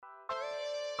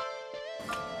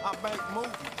I make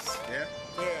movies. Yeah?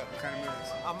 Yeah. What kind of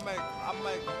movies? I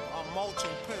make motion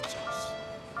pictures.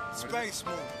 Space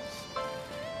movies.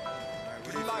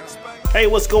 Do you like space? Hey,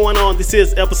 what's going on? This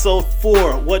is episode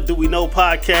 4, What Do We Know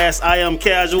podcast. I am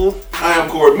Casual. I am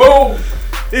Corey Moe.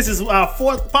 This is our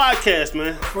 4th podcast,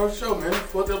 man. First show, man.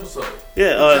 4th episode.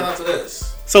 Yeah. Shout out to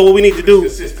us. So what we need to do,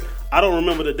 Consistent. I don't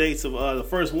remember the dates of the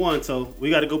first one, so we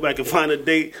got to go back and find the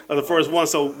date of the first one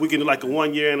so we can do like a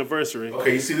 1-year anniversary.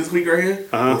 Okay, you see this week right here?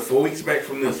 Uh-huh. We're 4 weeks back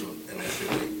from this one. And that's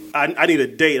your week. I need a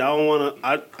date. I don't want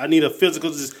to. I need a physical.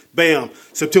 Just bam,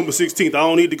 September 16th. I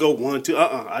don't need to go 1, 2.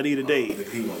 I need a date.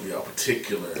 He want to be all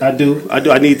particular. I do.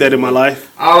 I need that in my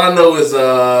life. All I know is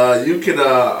you can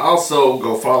also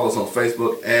go follow us on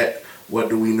Facebook at What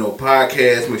Do We Know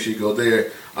Podcast. Make sure you go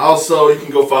there. Also, you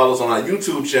can go follow us on our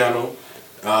YouTube channel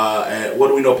at What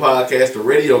Do We Know Podcast, the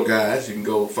Radio Guys. You can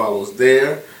go follow us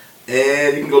there.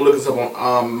 And you can go look us up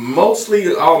on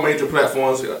mostly all major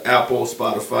platforms, Apple,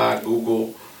 Spotify,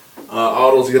 Google,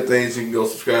 all those good things. You can go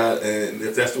subscribe. And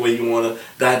if that's the way you want to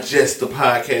digest the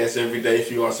podcast every day,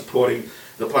 if you are supporting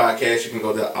the podcast, you can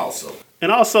go there also.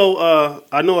 And also,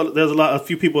 I know there's a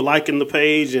few people liking the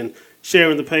page and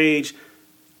sharing the page.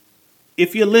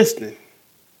 If you're listening,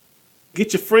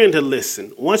 get your friend to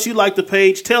listen. Once you like the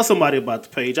page, tell somebody about the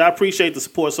page. I appreciate the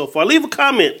support so far. Leave a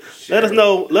comment. Let us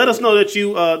know. Let us know that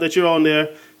you're on there.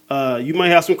 You might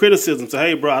have some criticism. Say,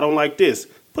 hey, bro, I don't like this.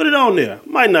 Put it on there.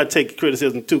 Might not take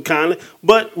criticism too kindly,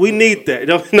 but we need that.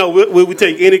 No, we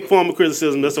take any form of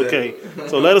criticism. That's okay.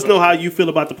 So let us know how you feel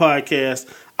about the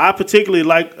podcast. I particularly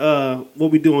like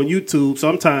what we do on YouTube.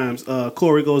 Sometimes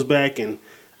Corey goes back and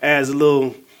adds a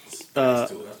little,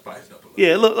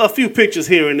 a few pictures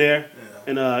here and there,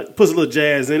 and puts a little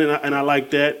jazz in it, and I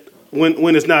like that.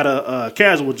 When it's not a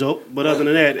casual joke, but other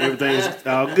than that, everything's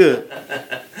all good.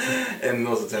 And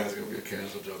most of the time it's going to be a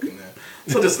casual joke in there.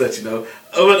 So just to let you know.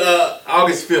 But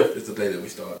August 5th is the day that we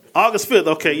start. August 5th,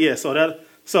 okay, yeah.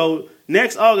 So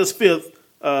next August 5th,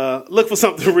 look for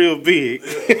something real big.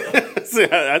 That's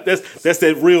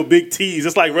that real big tease.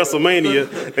 It's like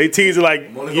WrestleMania. They tease it like...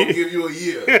 I'm only going to give you a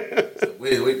year. So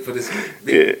wait for this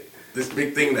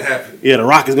big thing to happen. Yeah, The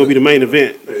Rock is going to be the main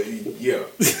event. Yeah.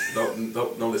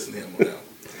 Don't listen to him on that.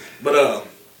 But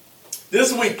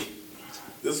this week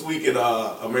in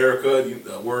America,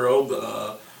 the world,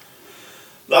 a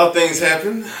lot of things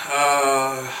happened.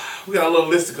 We got a little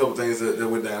list of a couple things that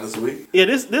went down this week. Yeah,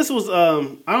 this was I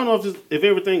don't know if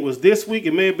everything was this week.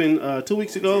 It may have been 2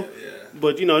 weeks ago. Yeah.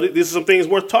 But this is some things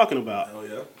worth talking about.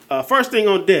 Oh yeah. First thing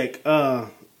on deck,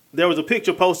 there was a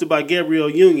picture posted by Gabrielle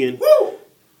Union. Woo!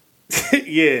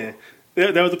 Yeah.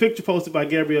 There was a picture posted by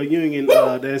Gabrielle Union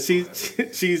that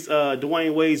she's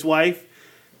Dwayne Wade's wife,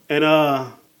 and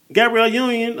Gabrielle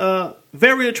Union,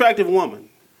 very attractive woman.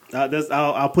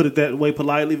 I'll put it that way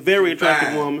politely. Very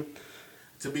attractive woman.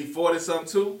 To be 40-something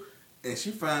too, and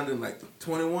she found it like the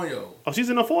 21-year-old. Oh, she's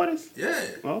in her 40s? Yeah.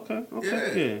 Okay.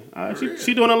 Yeah. All right,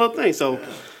 she doing her little thing.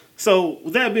 So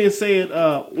with that being said,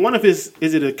 one of his,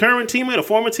 is it a current teammate, a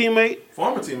former teammate?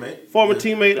 Former teammate.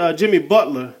 Teammate Jimmy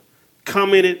Butler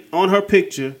commented on her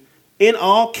picture in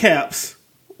all caps,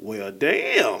 well,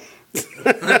 damn.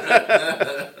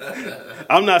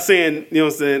 I'm not saying, you know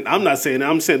what I'm saying? I'm not saying that.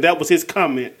 I'm saying that was his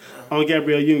comment on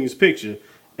Gabrielle Union's picture.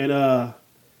 And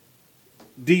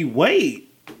D. Wade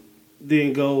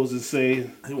then goes and says...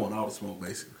 He want all the smoke,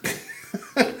 basically.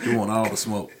 He want all the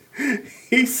smoke.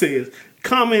 He says,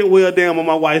 comment well damn on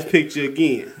my wife's picture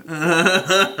again.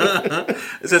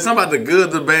 It said something about the good,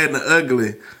 the bad, and the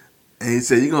ugly. And he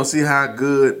said, you're going to see how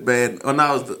good, bad... Oh,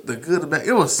 no, it was the good, the bad.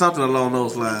 It was something along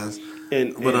those lines.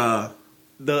 But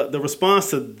the response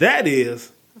to that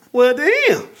is, well,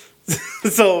 damn.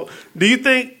 So, do you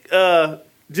think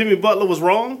Jimmy Butler was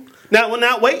wrong?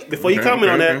 Now, wait. Before you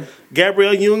comment on that,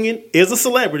 Gabrielle Union is a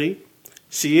celebrity.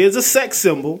 She is a sex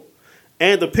symbol.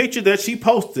 And the picture that she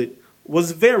posted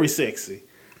was very sexy.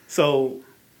 So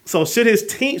should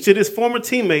his former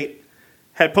teammate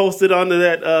have posted under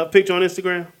that picture on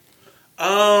Instagram?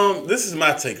 This is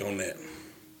my take on that.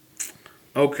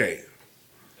 Okay.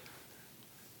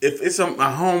 If it's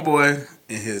my homeboy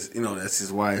and his, that's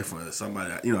his wife or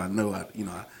somebody,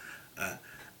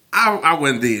 I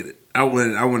wouldn't did it. I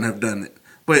wouldn't have done it.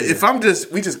 But if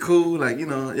we just cool, like, I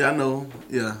know, yeah. I'm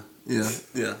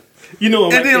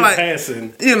and then,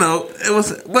 passing. It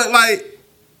was, but like,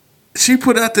 she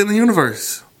put it out there in the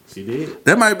universe. She did.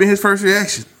 That might have been his first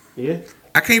reaction. Yeah.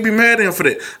 I can't be mad at him for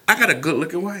that. I got a good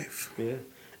looking wife. Yeah.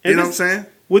 You know what I'm saying?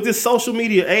 With this social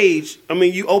media age, I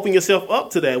mean, you open yourself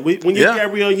up to that. When you're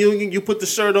Gabrielle Union, you put the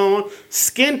shirt on,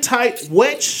 skin tight,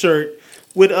 wet shirt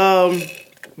with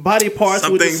body parts.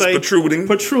 Some things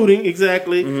protruding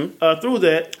exactly through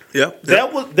that. Yep.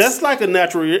 That's like a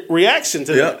natural reaction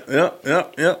to that.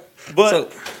 Yep.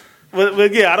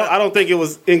 But yeah, I don't think it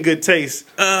was in good taste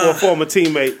for a former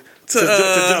teammate to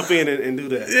jump in and do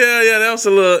that. Yeah, that was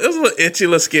a little itchy, a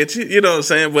little sketchy. You know what I'm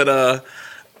saying? But I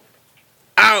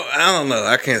don't know.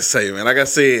 I can't say, man. Like I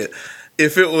said,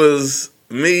 if it was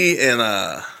me and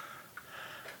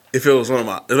if it was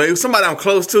if it was somebody I'm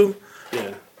close to,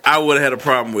 I would have had a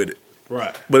problem with it.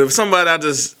 Right. But if somebody I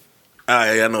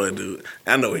know that dude.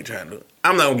 I know what he's trying to do.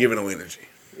 I'm not gonna give it no energy.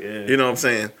 Yeah. You know what I'm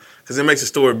saying? Because it makes the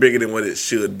story bigger than what it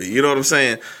should be. You know what I'm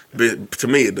saying? But to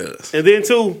me, it does. And then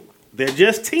too, they're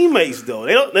just teammates though.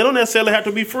 They don't necessarily have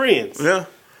to be friends. Yeah.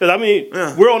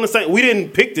 Because we're on the same. We didn't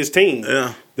pick this team.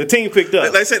 Yeah. The team picked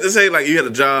us. They say like you had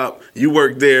a job, you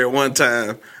worked there one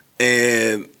time,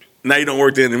 and now you don't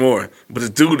work there anymore. But this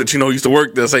dude that you know used to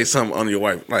work there say something on your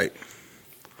wife, like.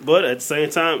 But at the same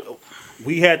time,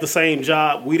 we had the same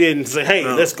job. We didn't say, "Hey,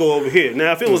 let's go over here."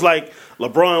 Now, if it was like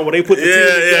LeBron, where they put the team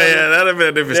together, that'd have been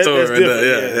a different story. That's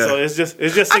different. Yeah. So it's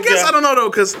just. I guess I don't know though,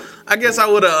 because I guess I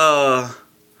would have.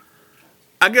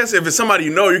 I guess if it's somebody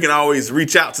you know, you can always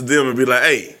reach out to them and be like,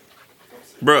 "Hey,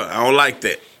 bro, I don't like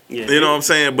that." Yeah. You know what I'm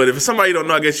saying? But if it's somebody you don't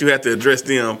know, I guess you have to address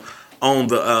them on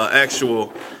the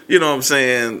actual. You know what I'm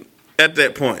saying? At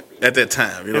that point, at that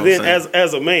time, you know. And then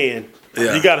as a man.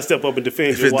 Yeah. You got to step up and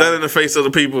defend your wife. If it's done in the face of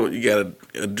the people, you got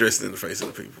to address it in the face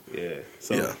of the people. Yeah.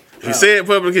 So, yeah. If you say it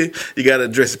publicly, you got to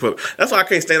address it publicly. That's why I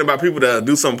can't stand about people that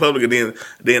do something publicly and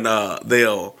then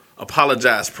they'll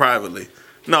apologize privately.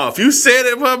 No, if you said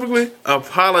it publicly,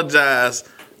 apologize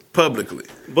publicly.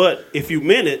 But if you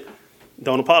meant it,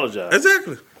 don't apologize.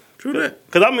 Exactly. True that.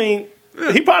 Because,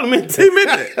 he probably meant that. He meant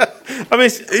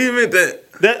that. He meant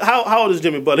that. How old is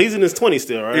Jimmy Butler? He's in his 20s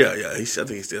still, right? Yeah. I think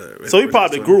he's still there. So he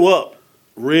probably grew up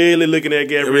really looking at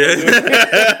Gabrielle.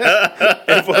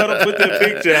 And for her to put that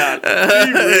picture out,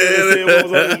 he really said what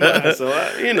was on his mind. So,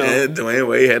 And Dwayne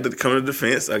Wade had to come to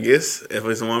defense, I guess, if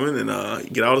it's a woman,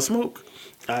 and get all the smoke.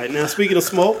 All right, now speaking of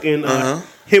smoke and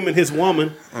him and his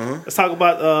woman, let's talk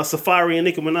about Safari and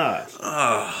Nicki Minaj.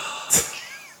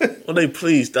 Well, they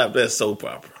please stop that soap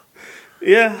opera.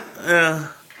 Yeah.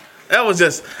 That was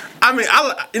just,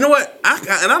 you know what?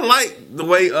 I like the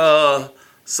way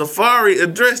Safari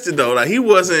addressed it though. Like he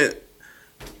wasn't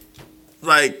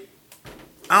like,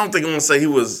 I don't think I'm gonna say he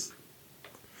was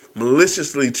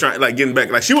maliciously trying, like getting back.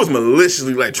 Like she was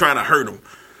maliciously like trying to hurt him.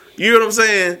 You know what I'm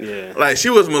saying? Yeah. Like she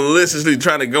was maliciously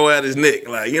trying to go at his neck.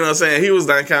 Like, you know what I'm saying? He was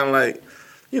like kind of like,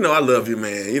 I love you,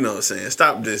 man. You know what I'm saying?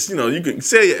 Stop this. You can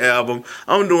sell your album.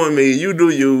 I'm doing me. You do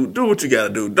you. Do what you got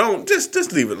to do. Don't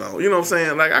just leave it alone. You know what I'm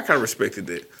saying? Like I kind of respected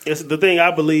that. It's the thing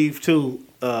I believe too.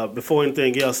 Before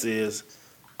anything else is,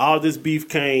 all this beef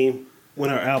came when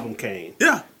her album came.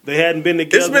 Yeah, they hadn't been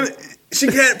together. She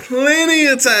had plenty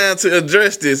of time to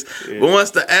address this, but once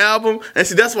the album, and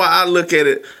see, that's why I look at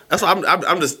it. That's why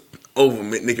I'm just over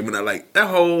Nicki Minaj. Like that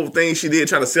whole thing she did,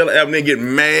 trying to sell the album, then get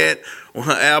mad when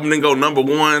her album didn't go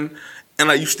 #1, and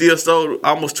like you still sold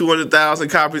almost 200,000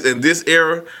 copies in this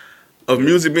era of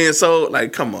music being sold.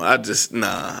 Like, come on, I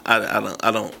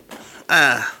don't.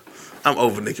 I'm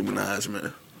over Nicki Minaj,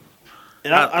 man.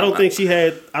 And I don't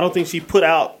think she put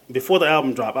out before the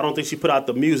album dropped. I don't think she put out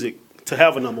the music to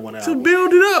have a #1 album. To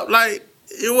build it up, like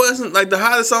it wasn't like the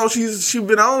hottest song she's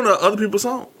been on or other people's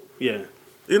songs. Yeah,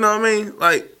 you know what I mean.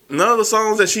 Like none of the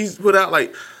songs that she's put out,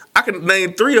 like I can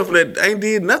name 3 of them that ain't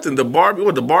did nothing. The Barbie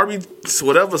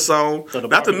whatever song,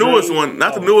 not the newest one,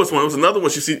 not the newest one. It was another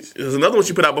one it was another one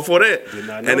she put out before that,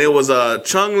 and it was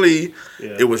Chung Lee.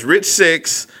 Yeah. It was Rich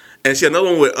Sex, and she had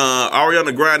another one with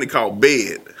Ariana Grande called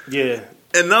Bed. Yeah,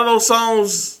 and none of those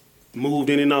songs moved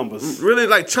any numbers. Really,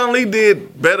 like Chung Lee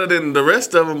did better than the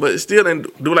rest of them, but it still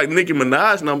didn't do like Nicki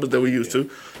Minaj numbers that we used to.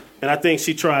 And I think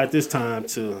she tried this time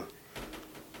to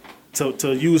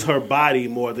use her body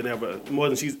more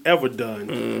than she's ever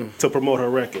done to promote her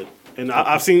record. And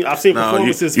I've seen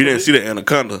performances. You didn't see the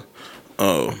Anaconda.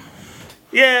 Oh.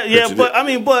 Yeah,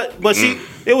 but she.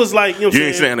 It was like you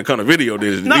didn't see the Anaconda video,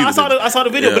 did you? No, I saw the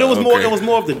video, but it was more. It was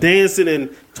more of the dancing and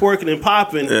twerking and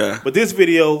popping. Yeah. But this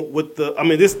video with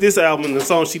this album and the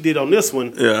song she did on this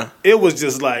one. Yeah. It was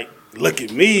just like, look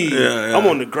at me. Yeah. I'm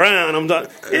on the ground. I'm done.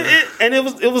 And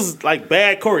it was like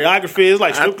bad choreography. It's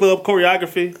like strip club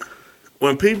choreography.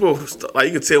 When people like,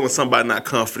 you can tell when somebody not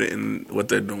confident in what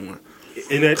they're doing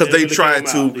because they try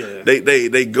to. Yeah.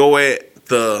 They go at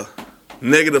the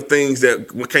negative things that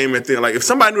came in there. Like if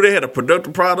somebody knew they had a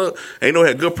productive product, and they know they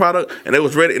had a good product, and they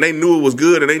was ready, and they knew it was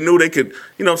good, and they knew they could,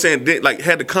 you know what I'm saying, like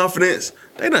had the confidence,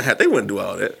 they wouldn't do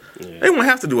all that. They won't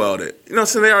have to do all that. You know what I'm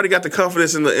saying? They already got the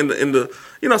confidence in the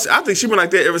you know, I think she been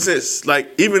like that ever since.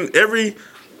 Like, even every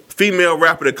female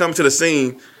rapper that comes to the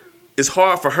scene, it's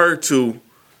hard for her to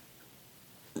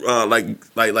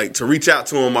like to reach out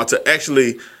to them or to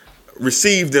actually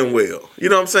receive them well. You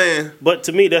know what I'm saying? But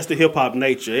to me, that's the hip hop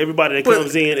nature. Everybody that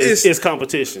comes in is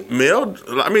competition. Male,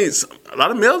 I mean, a lot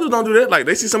of males don't do that. Like,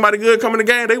 they see somebody good come in the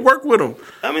game, they work with them.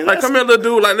 I mean, like, come here, little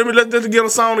dude. Like, let's get a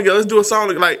song together. Let's do a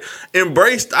song. Like,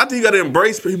 embrace. I think you got to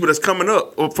embrace people that's coming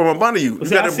up from up under you. You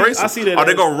got to embrace them. I see that. Or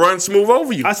they gonna run smooth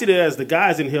over you. I see that as the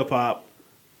guys in hip hop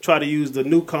try to use the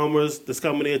newcomers that's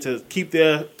coming in to keep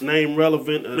their name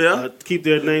relevant, keep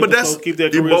their name, keep their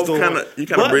careers going.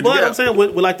 But I'm saying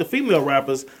with like the female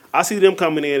rappers, I see them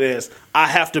coming in as, I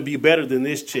have to be better than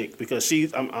this chick because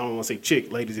she's, I don't want to say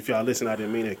chick, ladies, if y'all listen, I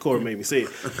didn't mean that. Corey made me say it.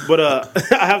 But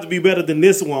I have to be better than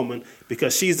this woman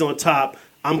because she's on top.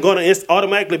 I'm going to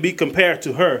automatically be compared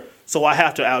to her, so I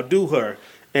have to outdo her.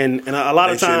 And a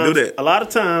lot of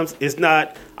times it's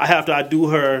not, I have to outdo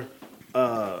her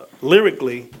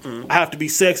lyrically. I have to be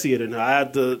sexier than her. I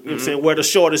have to, you know what I'm saying, wear the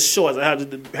shortest shorts. I have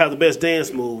to have the best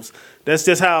dance moves. That's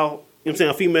just how, you know what I'm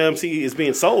saying, a female MC is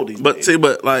being sold these days.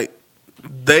 But like,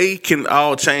 they can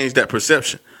all change that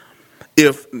perception.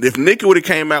 If Nicki would have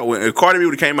came out with, if Cardi B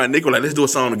would have came out, Nicki was like, let's do a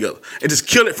song together and just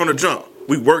kill it from the jump.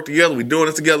 We work together. We doing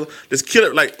this together. Just kill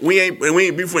it. Like, we ain't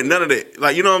beefing with none of that.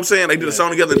 Like, you know what I'm saying? They did a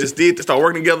song together and just start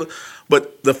working together.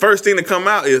 But the first thing to come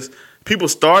out is people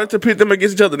started to pit them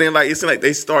against each other. Then, like, it's like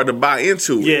they started to buy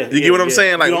into it. You get what I'm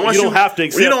saying? Like, you don't have to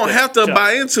accept you don't have to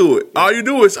buy into it. All you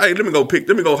do is, hey, let me go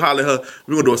holler at her.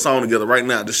 We're gonna do a song together right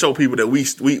now to show people that we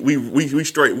straight. We're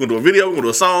gonna do a video. We're gonna do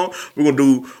a song. We're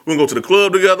gonna go to the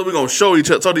club together. We're gonna show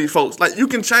each other. So these folks, like, you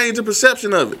can change the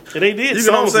perception of it. And they did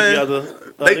songs together.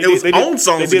 They own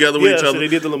songs together with each other. So they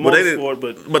did the Lamont for it,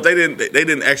 but they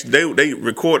didn't actually. They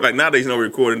record, like, nowadays,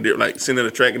 recording, like sending a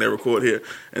track and they record here,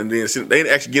 and then they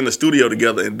actually get in the studio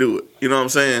together and do it. You know what I'm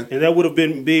saying? And that would have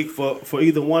been big for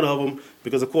either one of them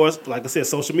because, of course, like I said,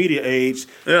 social media age.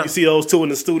 You see those two in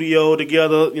the studio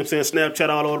together. You know what I'm saying? Snapchat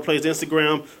all over the place,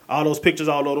 Instagram, all those pictures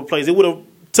all over the place. It would have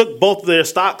took both of their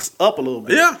stocks up a little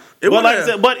bit. Yeah, but like I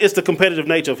said, but it's the competitive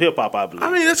nature of hip hop, I believe.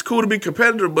 I mean, it's cool to be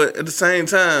competitive, but at the same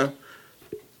time,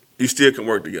 you still can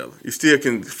work together. You still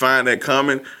can find that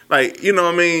common, like, you know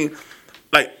what I mean?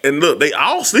 Like, and look, they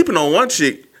all sleeping on one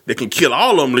chick that can kill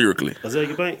all of them lyrically.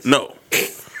 Azalea Banks? No.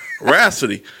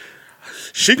 Rhapsody.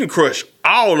 She can crush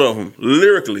all of them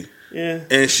lyrically. Yeah.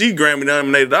 And she Grammy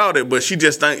nominated all that, but she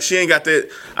just think she ain't got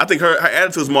that. I think her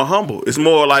attitude is more humble. It's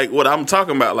more like what I'm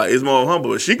talking about. Like, it's more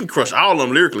humble. She can crush all of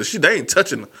them lyrically. They ain't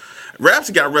touching her.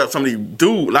 Rhapsody got rap some of these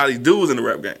dudes, a lot of these dudes in the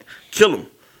rap game. Kill them.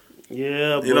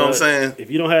 Yeah, you know what I'm saying? If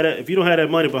you don't have that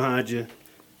money behind you,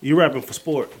 you rapping for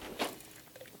sport.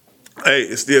 Hey,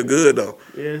 it's still good though.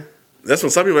 Yeah, that's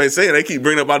what some people ain't saying. They keep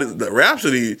bringing up all this. The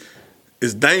Rhapsody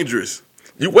is dangerous.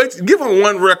 You give them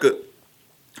one record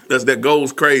that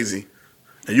goes crazy,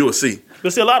 and you will see.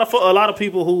 But see, a lot of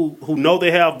people who know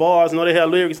they have bars, know they have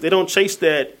lyrics, they don't chase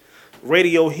that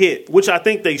radio hit, which I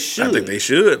think they should. I think they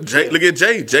should. Jay, look at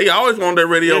Jay. Jay always wanted that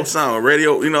radio sound.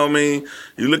 Radio, you know what I mean?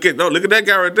 You look at that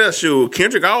guy right there. Shoot,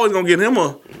 Kendrick always gonna get him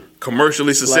a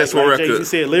commercially successful record. Jay-Z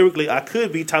said lyrically, I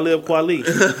could be Talib Kweli.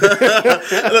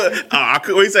 What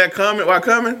you said? Why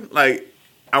coming? Like,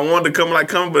 I wanted to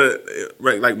come, but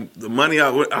like the money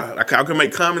I could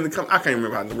make Common. I can't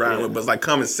remember how to rhyme it, but it's like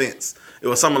common sense. It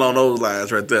was something along those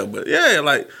lines right there. But yeah,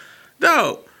 like,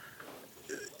 dog,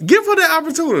 give her that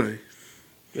opportunity.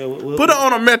 Yeah, put her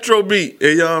on a Metro beat,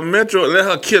 Metro. Let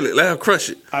her kill it. Let her crush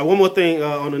it. All right, one more thing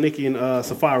on the Nicki and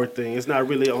Safarah thing. It's not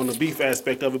really on the beef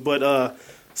aspect of it, but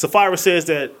Safarah says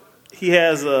that he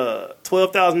has a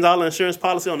 $12,000 insurance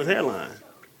policy on his hairline.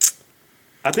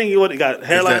 I think he got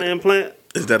hairline implant.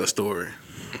 Is that a story?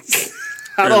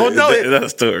 I don't know it. Is that a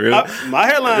story? Really? My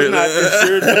hairline is not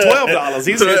insured for $12.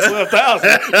 He said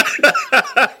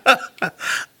 $12,000.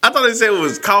 I thought they said it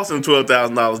was costing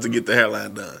 $12,000 to get the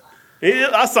hairline done.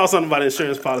 Yeah, I saw something about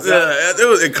insurance policy. Yeah,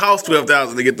 it cost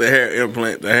 $12,000 to get the hair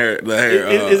implant. The hair.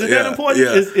 Is it that important?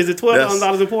 Yeah. Is it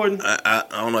 $12,000 important? I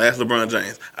don't know. Ask LeBron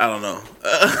James. I don't know.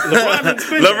 LeBron is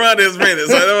spending. LeBron is spending.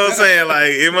 So you know what I'm saying? Like,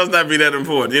 it must not be that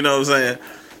important. You know what I'm saying?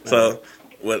 So,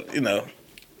 what do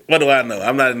I know?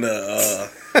 I'm not in the.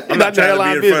 I'm not trying to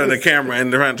be in front of the camera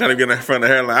and trying to get in front of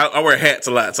the hairline. I wear hats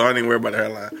a lot, so I don't even worry about the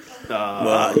hairline.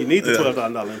 You need the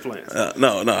 $12,000 implants.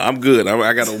 No, I'm good.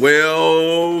 I got a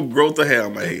well growth of hair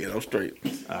on my head. I'm straight.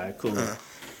 All right, cool. All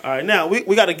right, now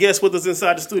we got a guest with us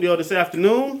inside the studio this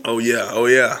afternoon. Oh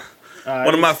yeah. Right.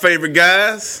 One of my favorite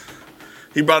guys.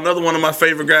 He brought another one of my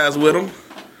favorite guys with him.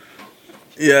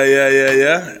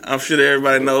 Yeah. I'm sure that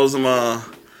everybody knows him.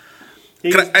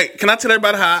 Can I tell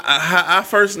everybody how I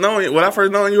first know you? What I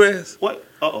first known you as? What?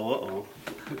 Uh-oh.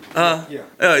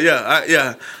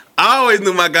 Yeah. I always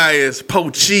knew my guy as Po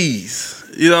Cheese.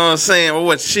 You know what I'm saying? Or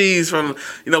what Cheese from,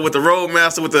 with the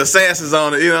Roadmaster with the assassins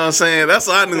on it. You know what I'm saying? That's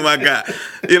how I knew my guy.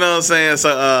 You know what I'm saying?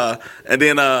 So, and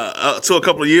then to a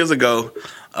couple of years ago,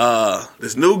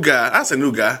 this new guy, I say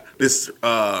new guy, this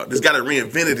guy that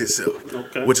reinvented himself,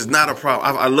 which is not a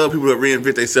problem. I love people that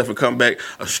reinvent themselves and come back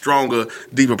a stronger,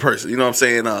 deeper person. You know what I'm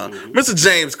saying? Mr.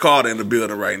 James Carter in the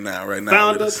building right now.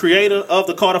 Founder, creator of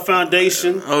the Carter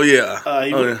Foundation. Oh, yeah.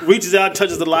 He reaches out and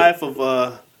touches the life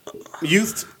of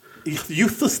youth. That's one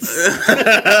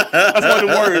of the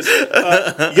words.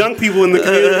 Young people in the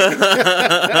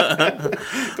community.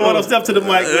 Come on, step to the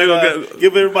mic.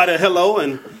 Give everybody a hello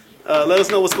and let us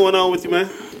know what's going on with you, man.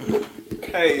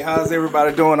 Hey, how's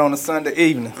everybody doing on a Sunday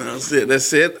evening?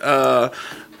 That's it.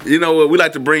 We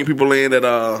like to bring people in that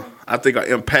I think are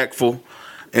impactful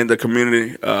in the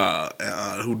community,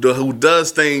 who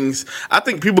does things. I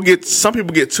think some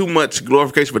people get too much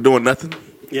glorification for doing nothing.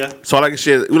 Yeah. So we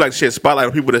like to share a spotlight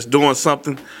on people that's doing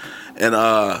something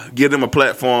and give them a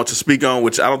platform to speak on,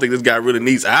 which I don't think this guy really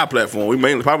needs our platform. We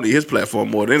mainly probably need his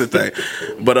platform more than anything.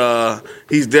 But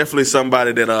he's definitely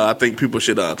somebody that I think people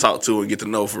should talk to and get to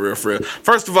know for real.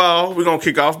 First of all, we're going to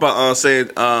kick off by saying,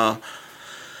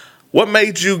 what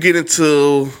made you get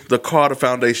into the Carter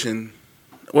Foundation?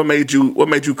 What made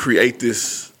you create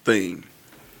this thing?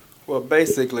 Well,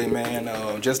 basically,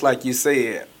 man, just like you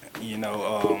said,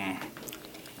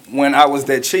 when I was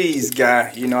that cheese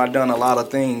guy, I done a lot of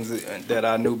things that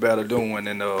I knew better doing.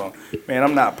 And, man,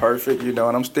 I'm not perfect, and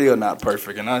I'm still not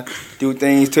perfect. And I do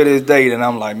things to this day that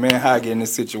I'm like, man, how I get in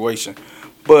this situation?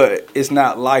 But it's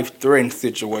not life-threatening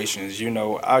situations,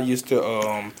 I used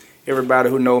to, everybody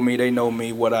who know me, they know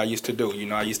me what I used to do.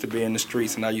 I used to be in the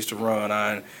streets and I used to run.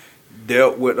 I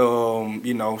dealt with,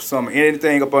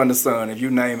 anything up under the sun. If you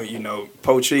name it,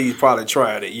 Po Cheese probably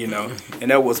tried it,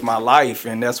 And that was my life,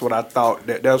 and that's what I thought.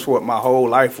 That's what my whole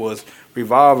life was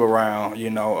revolved around,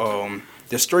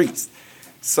 the streets.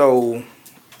 So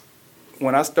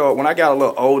when I got a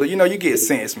little older, you get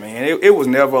sense, man. It was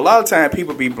never, a lot of times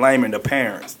people be blaming the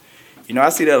parents. I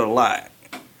see that a lot.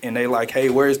 And they like, hey,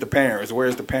 where's the parents?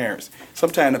 Where's the parents?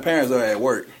 Sometimes the parents are at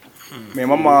work. Man,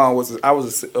 my mom I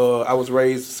was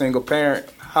raised a single parent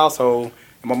household,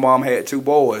 and my mom had 2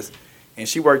 boys, and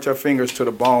she worked her fingers to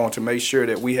the bone to make sure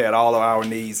that we had all of our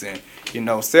needs, and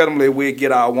seldomly we'd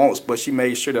get our wants, but she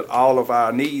made sure that all of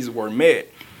our needs were met.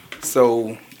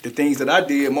 So the things that I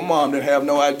did, my mom didn't have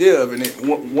no idea of,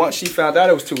 and once she found out,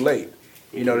 it was too late.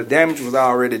 The damage was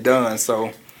already done.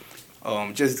 So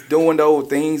just doing those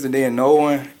things and then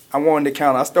knowing,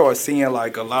 I started seeing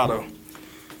like a lot of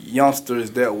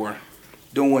youngsters that were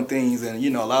doing things, and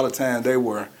a lot of times they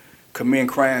were committing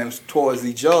crimes towards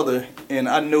each other, and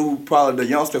I knew probably the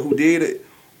youngster who did it,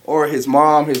 or his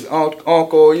mom, his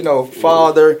uncle,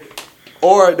 father,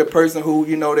 or the person who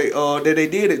that they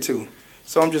did it to.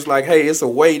 So I'm just like, hey, it's a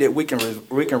way that we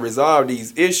can resolve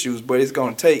these issues, but it's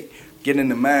gonna take getting in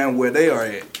the mind where they are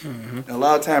at. Mm-hmm. And a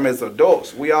lot of times as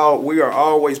adults, we are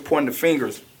always pointing the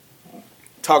fingers,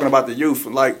 talking about the youth.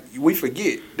 Like, we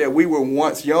forget that we were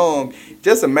once young.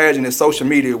 Just imagine if social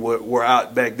media were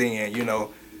out back then,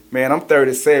 Man, I'm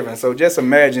 37, so just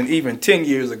imagine even 10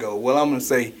 years ago. Well, I'm going to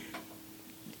say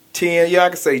 10. Yeah, I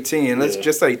can say 10. Let's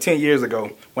just say 10 years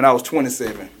ago when I was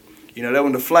 27. That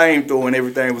when the flamethrower and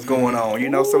everything was going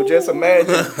on, So just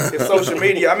imagine if social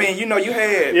media, we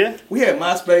had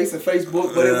MySpace and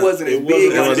Facebook, but it wasn't as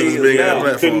big as it is now.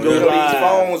 These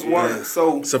phones weren't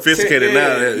so sophisticated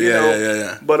now.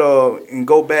 Yeah. But and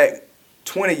go back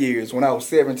 20 years when I was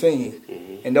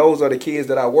 17, and those are the kids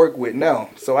that I work with now.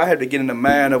 So I had to get in the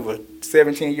mind of a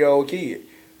 17-year-old kid.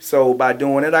 So by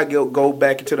doing it, I go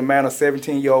back into the mind of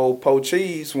 17-year-old Po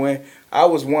Cheese when I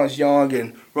was once young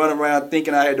and running around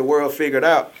thinking I had the world figured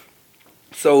out.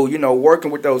 So, working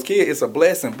with those kids, it's a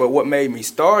blessing. But what made me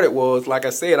start it was, like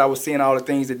I said, I was seeing all the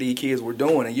things that these kids were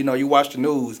doing. And, you watch the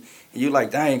news and you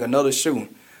like, dang, another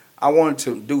shooting. I wanted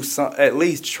to do something, at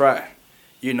least try.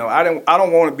 I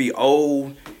don't want to be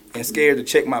old and scared to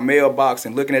check my mailbox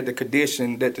and looking at the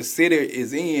condition that the city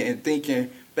is in and thinking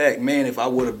back, man, if I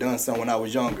would have done something when I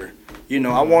was younger.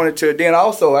 I wanted to. Then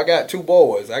also, I got 2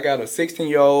 boys. I got a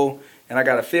 16-year-old and I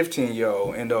got a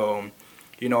 15-year-old. And,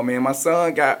 my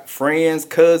son got friends,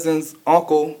 cousins,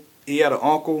 uncle. He had an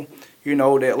uncle,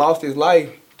 that lost his life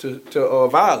to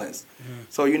violence. Mm-hmm.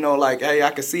 So, hey,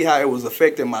 I could see how it was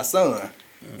affecting my son.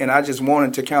 Mm-hmm. And I just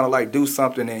wanted to kind of like do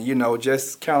something and,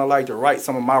 just kind of like to right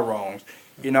some of my wrongs.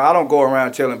 You know, I don't go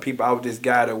around telling people I was this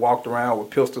guy that walked around with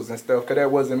pistols and stuff, because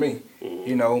that wasn't me.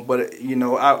 You know, but, you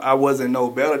know, I wasn't no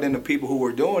better than the people who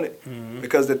were doing it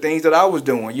because the things that I was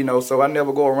doing, you know, so I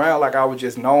never go around like I was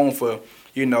just known for,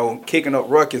 you know, kicking up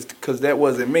ruckus, because that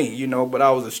wasn't me, you know, but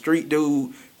I was a street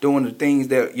dude doing the things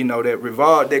that, you know,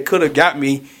 that could have got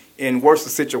me in worse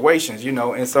situations, you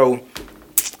know, and so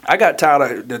I got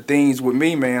tired of the things with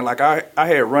me, man. Like, I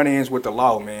had run-ins with the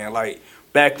law, man, like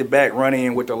back-to-back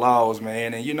run-in with the laws,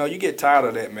 man, and, you know, you get tired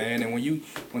of that, man, and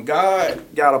when God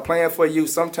got a plan for you,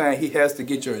 sometimes he has to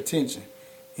get your attention.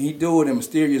 He do it in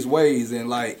mysterious ways, and,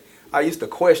 like, I used to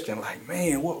question, like,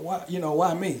 man, why, you know,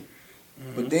 why me?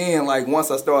 But then, like,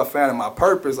 once I started finding my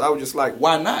purpose, I was just like,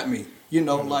 why not me? You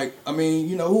know, like, I mean,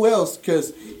 you know, who else?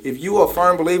 Because if you are a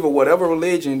firm believer, whatever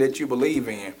religion that you believe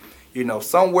in, you know,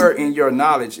 somewhere in your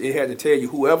knowledge, it had to tell you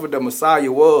whoever the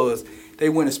Messiah was, they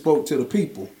went and spoke to the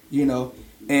people, you know,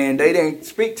 and they didn't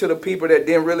speak to the people that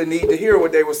didn't really need to hear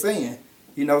what they were saying,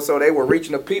 you know, so they were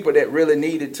reaching the people that really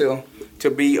needed to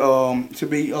be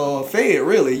fed,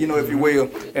 really, you know, if you will.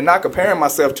 And not comparing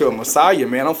myself to a Messiah,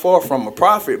 man, I'm far from a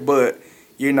prophet, but,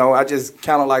 you know, I just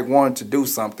kind of like wanted to do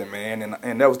something, man,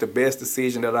 and that was the best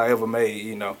decision that I ever made,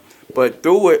 you know. But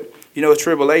through it, you know,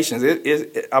 tribulations,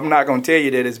 I'm not going to tell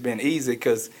you that it's been easy,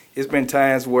 because it's been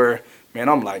times where, man,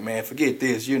 I'm like, man, forget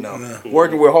this, you know.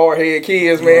 Working with hard-headed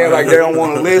kids, man, like they don't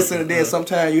want to listen, and then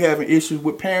sometimes you having issues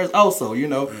with parents also, you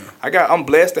know. I'm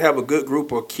blessed to have a good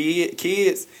group of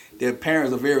kids. Their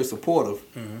parents are very supportive,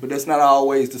 but that's not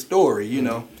always the story, you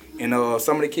know. And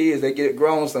some of the kids, they get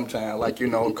grown sometimes. Like, you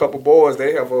know, a couple boys,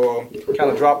 they have kind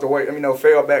of dropped away, you know,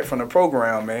 fell back from the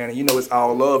program, man. And, you know, it's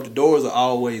all love. The doors are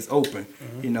always open,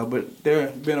 you know. But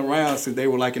they've been around since they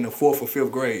were like in the 4th or 5th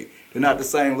grade. They're not the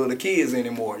same little kids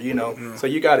anymore, you know. So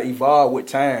you got to evolve with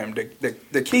time.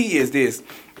 The key is this.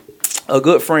 A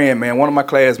good friend, man, one of my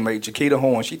classmates, Jaquita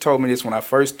Horn, she told me this when I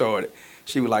first started.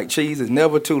 She was like, Cheese, it's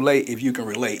never too late if you can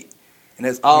relate. And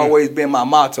that's always been my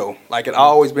motto. Like, it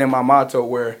always been my motto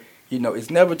where, you know, it's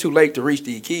never too late to reach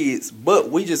these kids, but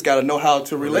we just got to know how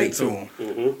to relate to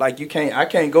them. Like, I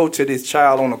can't go to this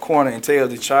child on the corner and tell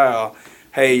the child,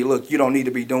 hey, look, you don't need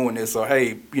to be doing this, or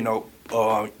hey, you know,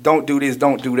 don't do this,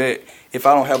 don't do that, if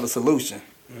I don't have a solution.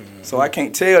 So I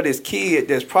can't tell this kid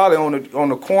that's probably on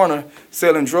the corner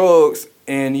selling drugs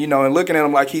and, you know, and looking at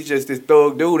him like he's just this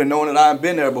thug dude and knowing that I've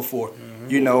been there before.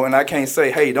 You know, and I can't say,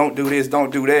 hey, don't do this,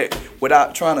 don't do that,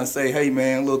 without trying to say, hey,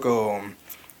 man, look,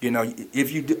 you know,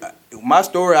 if you do, my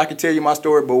story, I can tell you my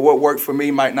story, but what worked for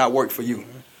me might not work for you.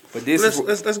 But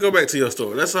let's go back to your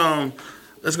story. Let's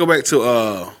go back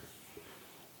to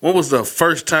when was the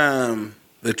first time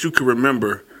that you could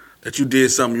remember that you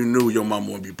did something you knew your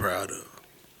mama would be proud of?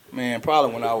 Man,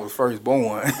 probably when I was first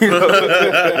born. You know?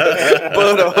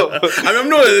 But I mean, I'm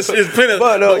knowing it's plenty.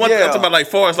 But I'm talking about like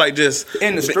far as like just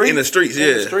in the streets. In the streets, yeah.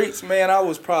 In the streets, man, I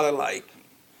was probably like,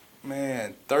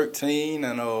 man, 13,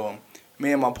 and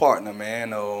me and my partner,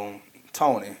 man,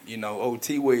 Tony, you know,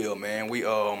 OT Will, man,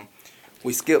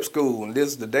 we skipped school, and this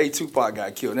is the day Tupac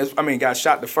got killed. Got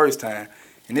shot the first time.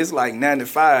 And it's like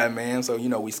 95, man. So, you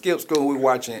know, we skipped school. We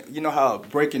watching, you know how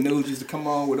breaking news used to come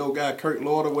on with old guy Kurt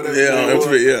Lord or whatever. Yeah, that's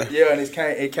right, yeah. Yeah, and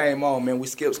it came on, man. We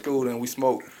skipped school and we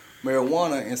smoked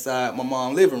marijuana inside my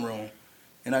mom's living room.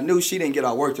 And I knew she didn't get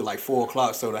out of work till like 4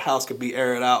 o'clock so the house could be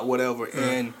aired out, whatever.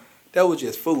 And that was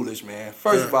just foolish, man.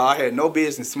 First of all, I had no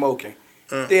business smoking.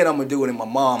 Then I'm going to do it in my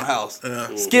mom's house.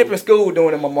 Skipping school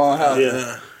doing it in my mom's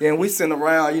house. Then we sitting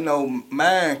around, you know,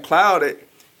 mind clouded.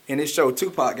 And it showed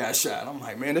Tupac got shot. I'm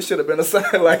like, man, this should have been a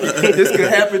sign. Like, this could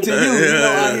happen to you. You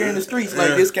know, out here in the streets, like,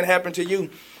 this can happen to you.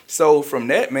 So from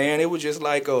that, man, it was just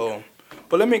like, but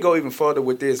let me go even further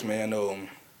with this, man.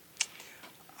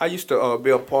 I used to be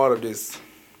a part of this,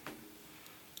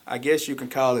 I guess you can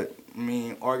call it,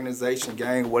 organization,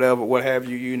 gang, whatever, what have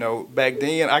you. You know, back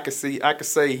then, I could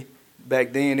say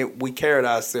back then we carried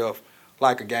ourselves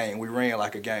like a gang. We ran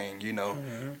like a gang, you know.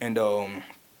 And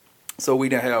so we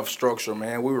didn't have structure,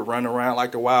 man. We were running around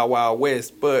like the Wild Wild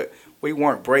West, but we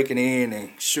weren't breaking in and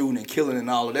shooting and killing and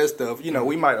all of that stuff. You know,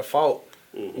 we might have fought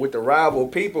with the rival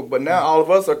people, but now all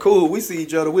of us are cool. We see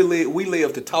each other. We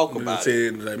live to talk about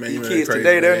it. Like, man, these kids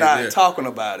today, they're not talking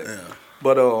about it. Yeah.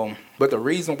 But the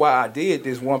reason why I did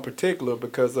this one particular,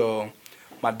 because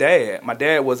my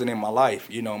dad wasn't in my life.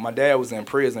 You know, my dad was in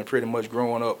prison pretty much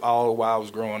growing up, all while I was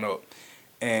growing up.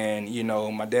 And, you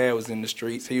know, my dad was in the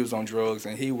streets. He was on drugs,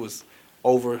 and he was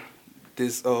over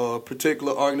this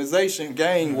particular organization,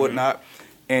 gang, whatnot.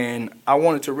 and I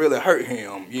wanted to really hurt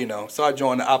him, you know. So I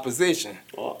joined the opposition.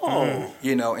 Oh,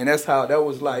 You know, and that's how that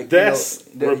was like. that's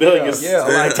rebellious. Yeah,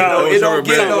 like you know, it don't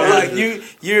get no like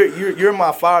you're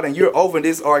my father and you're over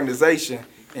this organization,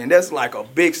 and that's like a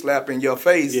big slap in your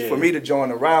face for me to join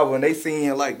the rival, and they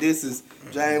seeing like this is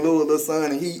James Lewis' little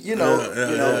son, and he, you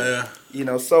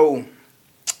know. So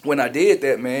when I did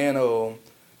that, man,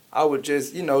 I would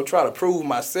just try to prove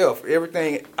myself.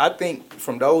 Everything I think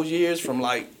from those years, from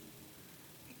like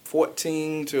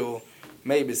 14 to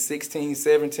maybe 16,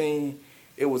 17.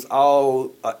 It was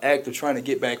all an act of trying to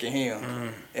get back at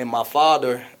him. And my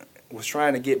father was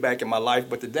trying to get back in my life,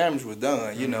 but the damage was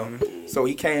done, you know. So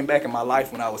he came back in my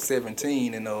life when I was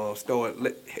 17 and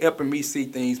started helping me see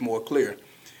things more clear.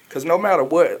 Because no matter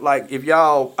what, like if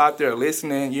y'all out there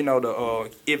listening, you know,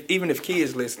 even if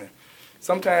kids listening,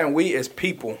 sometimes we as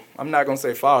people, I'm not going to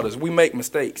say fathers, we make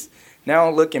mistakes. Now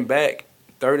looking back,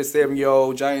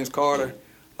 37-year-old James Carter,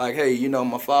 like, hey, you know,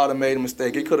 my father made a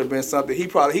mistake. It could have been something. He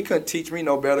couldn't teach me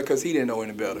no better because he didn't know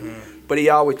any better. But he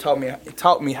always taught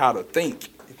me how to think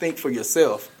for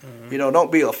yourself. You know,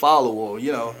 don't be a follower.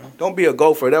 You know, don't be a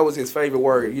gopher. That was his favorite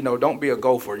word. You know, don't be a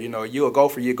gopher. You know, you're a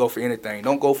gopher, you go for anything.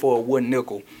 Don't go for a wooden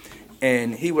nickel.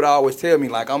 And he would always tell me,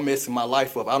 like, I'm messing my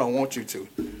life up. I don't want you to.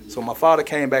 So my father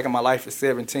came back in my life at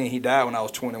 17. He died when I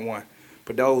was 21.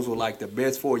 But those were like the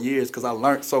best 4 years because I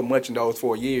learned so much in those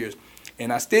 4 years.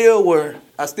 And I still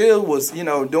was, you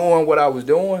know, doing what I was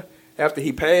doing after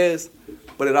he passed,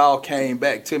 but it all came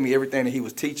back to me. Everything that he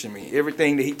was teaching me,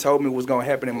 everything that he told me was going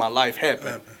to happen in my life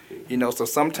happened. You know, so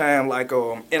sometimes like,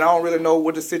 and I don't really know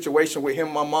what the situation with him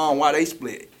and my mom, why they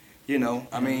split. You know,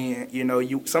 I mean, you know,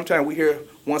 sometimes we hear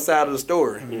one side of the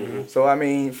story. So, I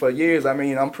mean, for years, I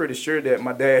mean, I'm pretty sure that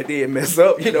my dad did mess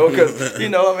up, you know, because, you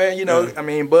know, man, you know, I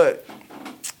mean, but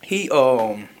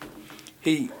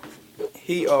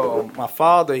my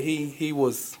father, he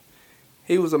was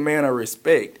a man of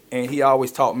respect, and he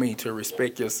always taught me to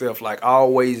respect yourself. Like,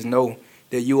 always know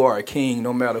that you are a king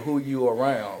no matter who you are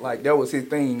around. Like, that was his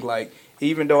thing. Like,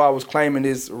 even though I was claiming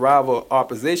this rival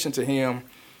opposition to him,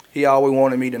 he always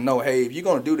wanted me to know, hey, if you're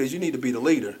going to do this, you need to be the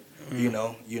leader. You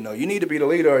know, you need to be the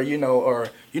leader, or, you know, or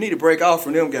you need to break off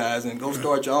from them guys and go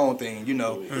start your own thing, you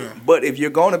know. But if you're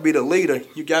going to be the leader,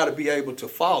 you got to be able to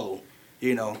follow.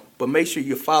 You know, but make sure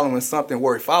you're following something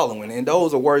worth following. And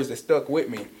those are words that stuck with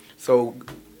me. So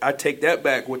I take that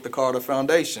back with the Carter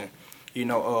Foundation. You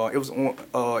know, it was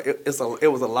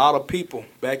a lot of people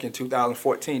back in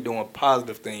 2014 doing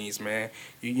positive things, man.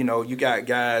 You know, you got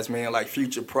guys, man, like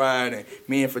Future Pride and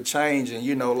Men for Change, and,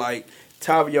 you know, like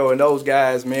Tavio and those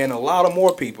guys, man, a lot of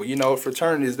more people. You know,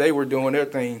 fraternities, they were doing their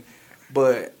thing,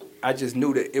 but I just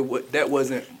knew that that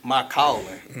wasn't my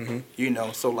calling, you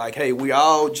know. So like, hey, we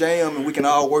all jam and we can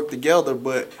all work together.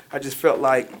 But I just felt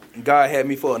like God had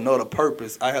me for another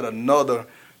purpose. I had another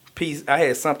piece. I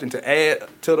had something to add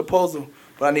to the puzzle,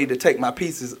 but I needed to take my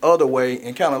pieces other way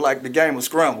and kind of like the game of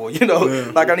scramble, you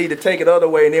know. Like I need to take it other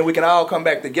way, and then we can all come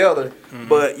back together.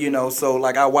 But you know, so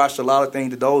like I watched a lot of things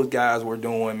that those guys were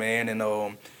doing, man,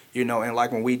 and you know, and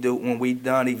like when we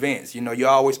done events, you know, you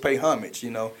always pay homage,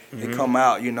 you know, and come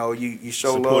out, you know, you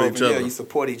show love, and you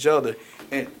support each other.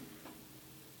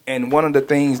 And one of the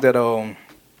things that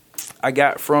I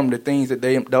got from the things that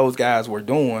those guys were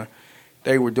doing,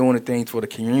 they were doing the things for the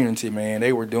community, man.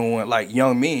 They were doing like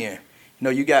young men. You know,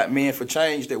 you got Men for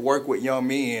Change that work with young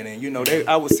men, and you know,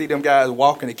 I would see them guys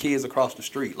walking the kids across the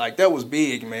street. Like that was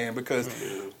big, man, because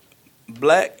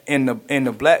in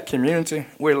the black community,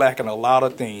 we're lacking a lot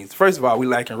of things. First of all, we're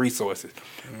lacking resources,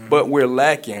 but we're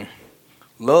lacking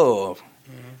love.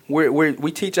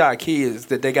 We teach our kids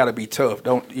that they got to be tough.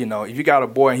 Don't, you know, if you got a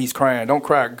boy and he's crying, don't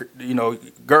cry. You know,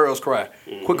 girls cry.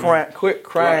 Quit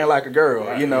crying like a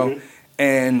girl. You know,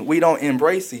 and we don't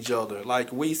embrace each other.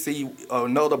 Like we see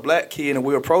another black kid and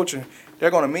we're approaching,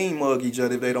 they're gonna mean mug each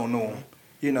other if they don't know them.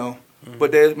 You know.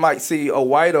 But they might see a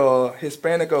white or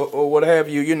Hispanic or what have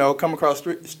you, you know, coming across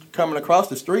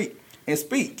the street and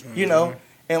speak, you know.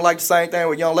 And like the same thing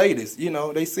with young ladies, you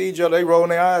know, they see each other, they rolling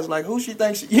their eyes like, who she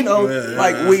thinks, you know,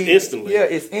 instantly. Yeah,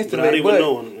 it's instantly. Without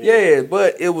even knowing.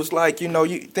 But it was like, you know,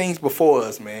 things before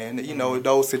us, man, you know,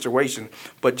 those situations.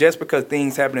 But just because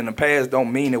things happen in the past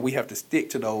don't mean that we have to stick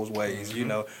to those ways, you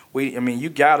know. You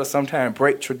gotta sometimes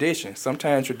break tradition.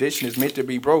 Sometimes tradition is meant to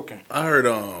be broken. I heard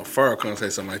Farrakhan say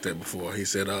something like that before. He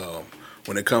said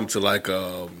when it comes to like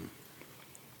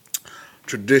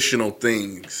traditional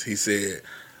things, he said,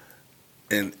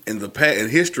 in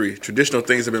history, traditional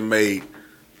things have been made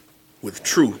with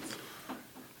truth.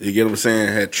 You get what I'm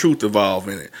saying? Had truth involved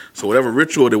in it. So whatever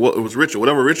ritual it was ritual.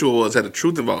 Whatever ritual was had a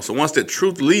truth involved. So once that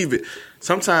truth leave it,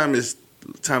 sometimes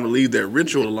time to leave that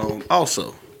ritual alone.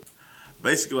 Also,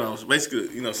 basically, I was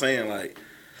saying like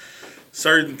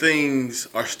certain things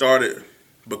are started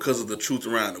because of the truth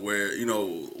around it. Where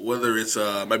whether it's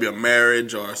maybe a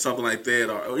marriage or something like that,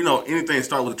 or anything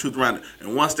start with the truth around it.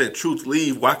 And once that truth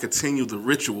leave, why continue the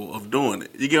ritual of doing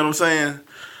it? You get what I'm saying?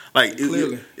 Like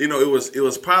it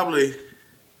was probably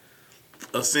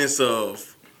a sense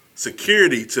of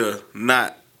security to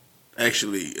not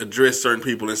actually address certain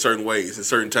people in certain ways at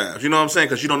certain times. You know what I'm saying?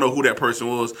 Because you don't know who that person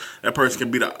was. That person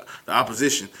can be the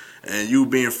opposition. And you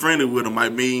being friendly with them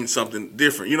might mean something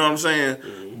different. You know what I'm saying?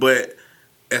 Mm-hmm. But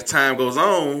as time goes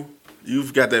on,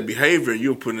 you've got that behavior and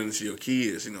you're putting it into your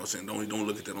kids. You know what I'm saying? Don't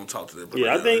look at that. Don't talk to them.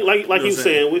 Yeah, I think like you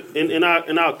saying, in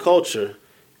our culture,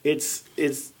 it's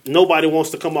nobody wants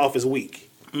to come off as weak.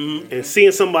 Mm-hmm. And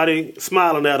seeing somebody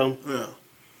smiling at them,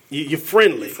 you're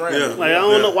friendly. Yeah. Like I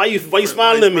don't know why you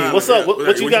smiling at me. What's up?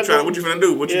 What you got? What you finna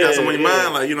do? What you got something on your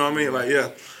mind? Like, you know what I mean? Like, yeah.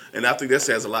 And I think that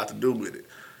has a lot to do with it.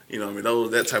 You know what I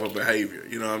mean? That type of behavior.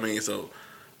 You know what I mean? So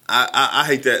I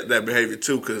hate that behavior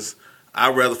too, because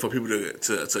I'd rather for people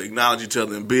to acknowledge each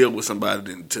other and build with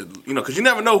somebody than to, because you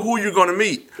never know who you're going to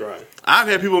meet. Right. I've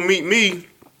had people meet me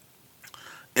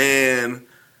and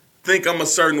think I'm a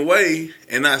certain way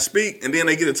and not speak, and then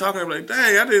they get to talking, I'm like,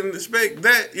 dang, I didn't expect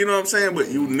that, you know what I'm saying? But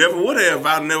you never would have.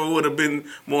 I never would have been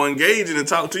more engaging and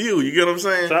talk to you. You get what I'm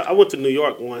saying? So I went to New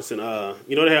York once, and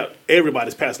they have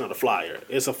everybody's passing out a flyer.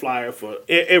 It's a flyer for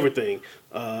everything,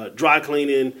 dry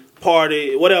cleaning,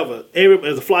 party, whatever.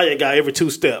 There's a flyer guy every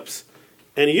 2 steps,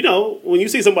 and when you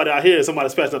see somebody out here and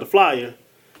somebody's passing out a flyer,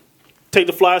 take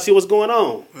the flyer, see what's going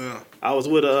on. Yeah. I was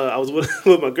with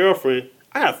with my girlfriend.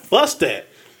 I got fussed at.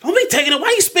 Don't be taking it. Why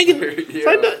you speaking? Yeah.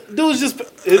 Like, dude's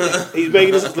he's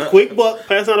making this a quick buck,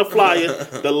 passing out a flyer.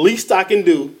 The least I can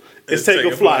do is take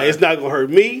a flyer. It's not going to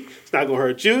hurt me. It's not going to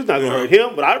hurt you. It's not going to hurt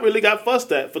him. But I really got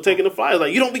fussed at for taking the flyer.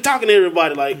 Like, you don't be talking to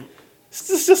everybody. Like,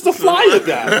 it's just a flyer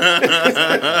guy.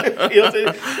 You know what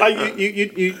I'm saying?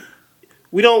 Like,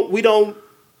 we don't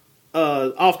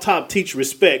off top teach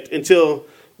respect until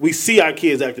we see our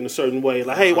kids acting a certain way.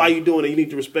 Like, hey, why you doing it? You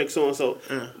need to respect so-and-so.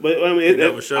 Yeah. But, I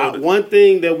mean, one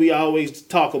thing that we always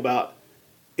talk about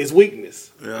is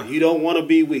weakness. Yeah. You don't want to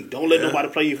be weak. Don't let nobody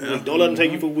play you for weak. Don't let them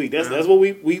take you for weak. That's what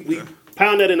we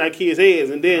pound that in our kids'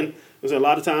 heads. And then, a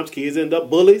lot of times, kids end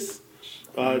up bullies.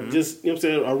 Just,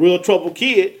 a real troubled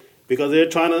kid because they're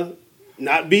trying to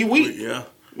not be weak. Yeah.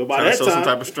 But by that time, some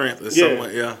type of strength.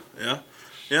 Yeah.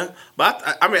 But,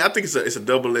 I think it's a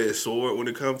double-edged sword when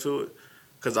it comes to it.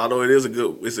 Because although it's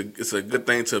a good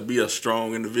thing to be a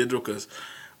strong individual, because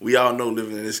we all know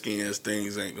living in this skin,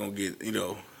 things ain't gonna get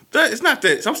it's not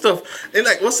that some stuff and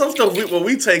like some stuff what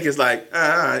we take is like all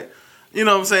right, you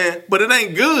know what I'm saying, but it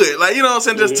ain't good. Like you know what I'm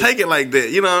saying, just take it like that.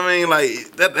 You know what I mean?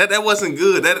 Like that wasn't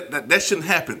good. That shouldn't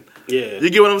happen. Yeah, you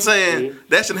get what I'm saying?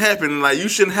 That shouldn't happen. Like you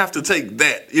shouldn't have to take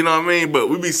that. You know what I mean? But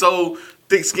we be so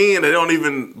thick skinned that they don't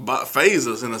even phase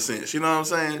us in a sense. You know what I'm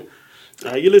saying?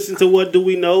 You listen to What Do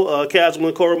We Know? Casual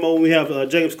and Coramo. We have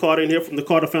James Carter in here from the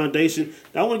Carter Foundation.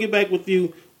 Now, I want to get back with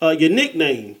you. Your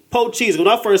nickname, Po Cheese. When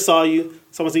I first saw you,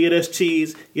 someone said, yeah, that's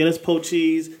cheese. Yeah, that's Po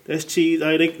Cheese. That's cheese.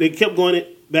 They kept going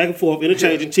back and forth,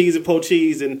 interchanging cheese and Po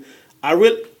Cheese. And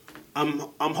I'm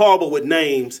horrible with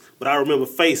names, but I remember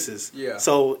faces. Yeah.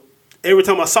 So every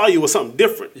time I saw you, it was something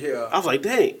different. Yeah. I was like,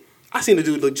 dang, I seen the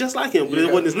dude look just like him, but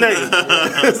it wasn't his name.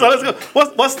 So let's go.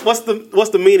 What's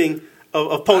the meaning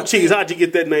of Po Cheese? How'd you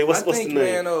get that name? What's the name?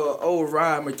 Man, old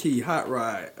Rod McKee, Hot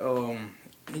Rod,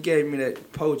 he gave me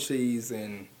that Po Cheese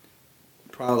in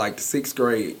probably like the 6th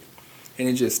grade, and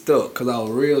it just stuck because I was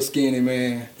real skinny,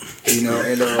 man. And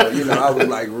I was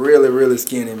like really, really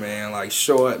skinny, man, like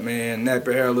short, man,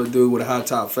 nappy hair little dude with a high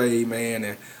top fade, man,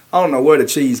 and I don't know where the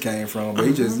cheese came from, but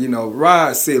he just,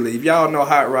 Rod Silly. If y'all know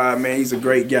Hot Rod, man, he's a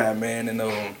great guy, man, and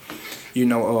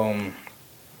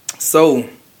so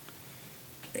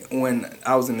when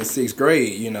I was in the 6th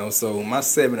grade, so my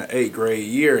 7th or 8th grade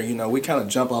year, we kind of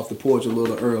jumped off the porch a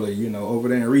little early, over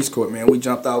there in Reese Court, man. We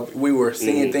jumped out. We were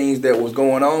seeing things that was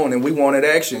going on, and we wanted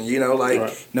action,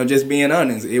 just being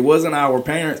honest. It wasn't our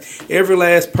parents. Every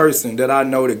last person that I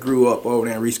know that grew up over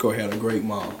there in Reese Court had a great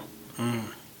mom.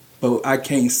 But I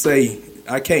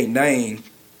can't name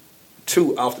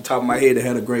 2 off the top of my head that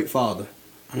had a great father.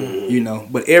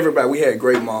 But everybody, we had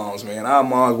great moms, man. Our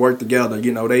moms worked together.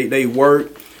 They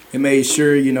worked and made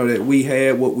sure, that we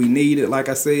had what we needed, like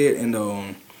I said. And,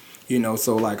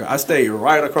 so like I stayed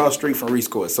right across the street from Reese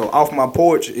Court. So off my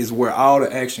porch is where all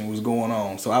the action was going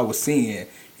on. So I was seeing,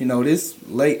 this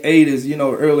late 80s,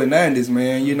 early 90s,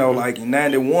 man, like in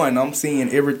 91, I'm seeing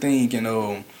everything.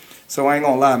 And So I ain't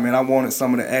gonna lie, man, I wanted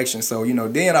some of the action. So, you know,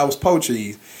 then I was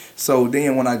Pocheese. So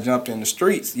then when I jumped in the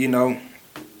streets, you know,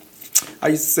 I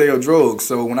used to sell drugs.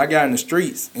 So when I got in the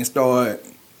streets and started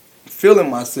feeling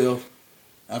myself,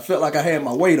 I felt like I had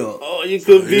my weight up. Oh, you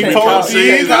could be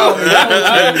Pocheese. You know,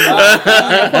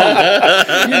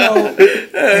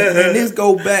 and this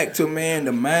go back to, man,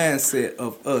 the mindset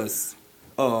of us.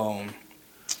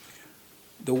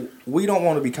 We don't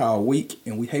want to be called weak,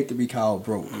 and we hate to be called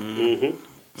broke. Mm-hmm.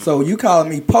 So you calling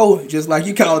me po just like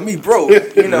you calling me broke.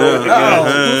 You know, no,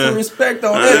 put some respect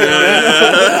on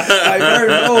that. Like,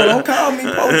 no, don't call me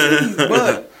Pocheese.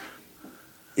 But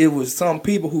it was some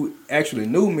people who actually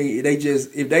knew me. They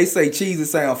just, if they say cheese, it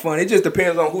sound funny. It just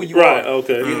depends on who you are. Right,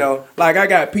 okay. You know, like I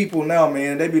got people now,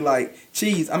 man, they be like,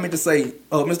 cheese, I meant to say,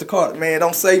 oh, Mr. Carter. Man,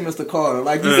 don't say Mr. Carter.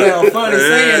 Like, you sound funny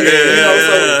saying that. You know,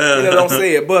 so, you know, don't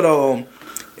say it. But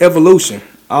evolution.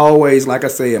 Always, like I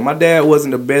said, my dad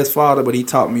wasn't the best father, but he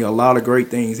taught me a lot of great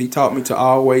things. He taught me to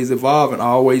always evolve and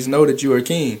always know that you're a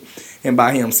king. And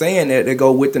by him saying that, they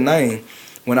go with the name.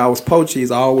 When I was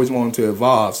Pocheese, I always wanted to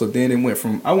evolve. So then it went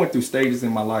from, I went through stages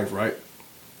in my life, right?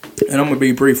 And I'm going to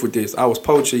be brief with this. I was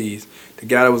Pocheese, the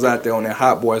guy that was out there on that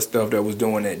hot boy stuff that was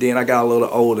doing that. Then I got a little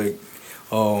older,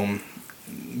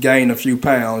 gained a few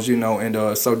pounds, you know, and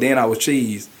so then I was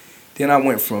Cheese. Then I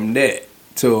went from that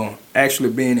to actually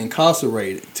being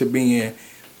incarcerated to being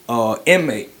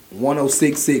inmate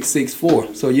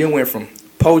 106664. So you went from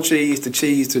Pocheese to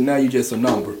Cheese to now you just a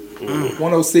number.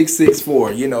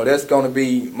 10664. You know, that's gonna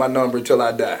be my number until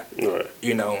I die. Right.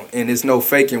 You know, and there's no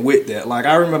faking with that. Like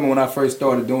I remember when I first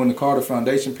started doing the Carter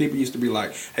Foundation, people used to be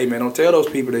like, "Hey man, don't tell those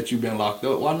people that you've been locked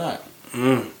up." Why not?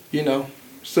 You know,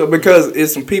 so because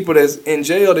it's some people that's in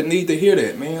jail that need to hear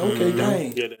that, man. Okay,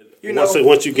 dang. Yeah, You know,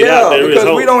 once you get out there,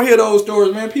 because we don't hear those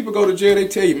stories, man. People go to jail, they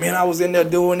tell you, man, I was in there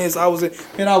doing this, I was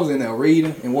in there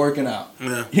reading and working out.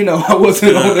 Yeah. You know, I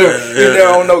wasn't on there in there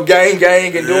on no gang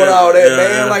and doing all that,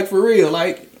 man. Like for real,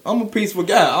 like I'm a peaceful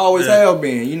guy, I always have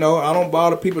been. You know, I don't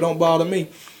bother people, don't bother me.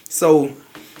 So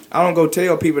I don't go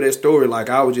tell people that story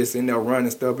like I was just in there running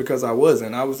stuff because I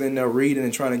wasn't. I was in there reading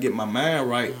and trying to get my mind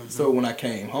right. So when I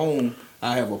came home,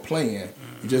 I have a plan.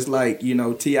 Just like, you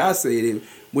know, T.I. said,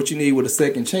 what you need with a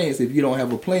second chance, if you don't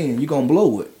have a plan, you're going to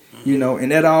blow it. You know,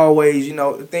 and that always, you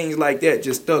know, things like that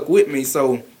just stuck with me.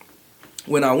 So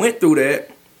when I went through that,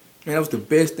 man, that was the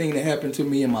best thing that happened to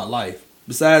me in my life.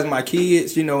 Besides my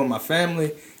kids, you know, and my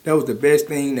family, that was the best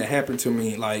thing that happened to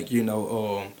me, like, you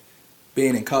know,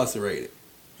 being incarcerated.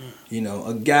 You know,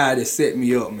 a guy that set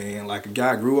me up, man, like a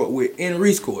guy I grew up with in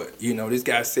Reese Court. You know, this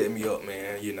guy set me up,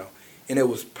 man, you know. And it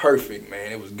was perfect,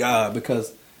 man. It was God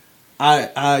because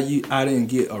I didn't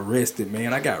get arrested,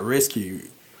 man. I got rescued,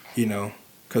 you know.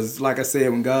 Because like I said,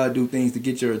 when God do things to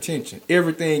get your attention,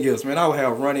 everything else, man, I would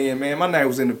have run in, man. My name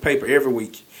was in the paper every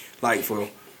week, like for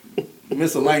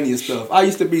miscellaneous stuff. I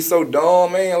used to be so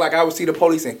dumb, man. Like I would see the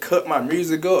police and cut my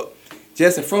music up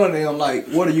just in front of them. Like,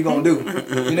 what are you going to do?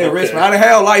 You know, arrest me. I didn't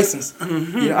have a license.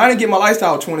 You know, I didn't get my license till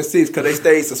I was 26 because they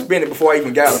stayed suspended before I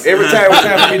even got them. Every time it was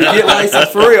time for me to get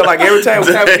licensed, for real, like every time it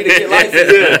was time for me to get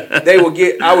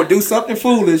licensed, I would do something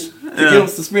foolish to get them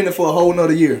suspended for a whole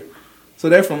nother year. So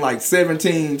they're from like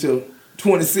 17 to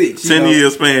 26. 10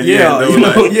 years span.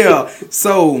 Yeah.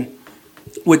 So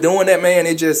with doing that, man,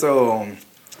 it just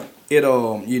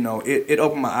it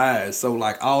opened my eyes. So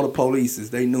like all the polices,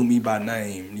 they knew me by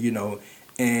name, you know,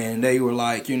 and they were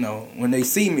like, you know, when they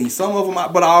see me, some of them,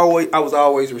 but I was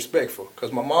always respectful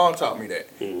because my mom taught me that.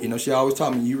 You know, she always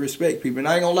taught me you respect people, and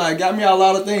I ain't gonna lie, it got me out a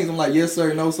lot of things. I'm like, yes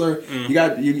sir, no sir.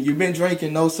 You been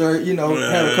drinking, no sir. You know,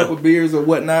 had a couple beers or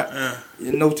whatnot.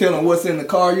 No telling what's in the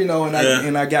car, you know,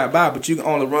 and I got by, but you can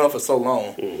only run for so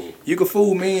long. You can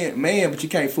fool man, but you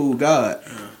can't fool God.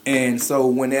 And so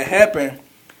when that happened,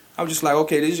 I was just like,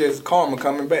 okay, this is just karma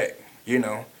coming back, you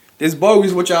know. This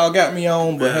bogus what y'all got me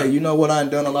on, but hey, you know what? I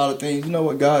done a lot of things. You know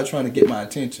what? God's trying to get my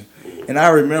attention. And I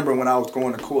remember when I was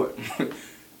going to court,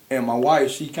 and my wife,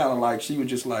 she was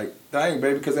just like, dang,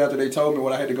 baby, because after they told me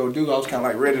what I had to go do, I was kind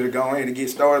of like ready to go ahead and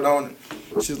get started on it.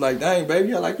 She's like, dang,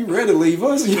 baby, like, you ready to leave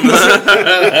us? You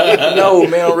know? No,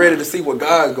 man, I'm ready to see what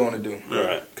God's going to do.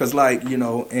 Right. Because, like, you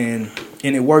know, and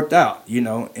it worked out, you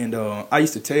know. And I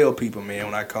used to tell people, man,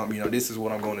 when I come, you know, this is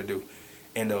what I'm going to do.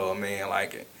 And, man,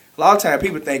 like, a lot of times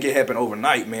people think it happened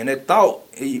overnight, man. That thought,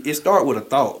 it started with a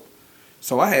thought.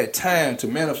 So I had time to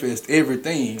manifest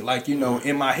everything, like, you know,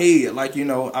 in my head. Like, you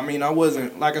know, I mean, I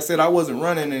wasn't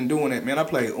running and doing it, man. I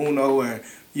played Uno and,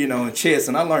 you know, and chess,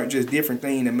 and I learned just different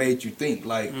things that made you think.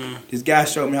 Like, this guy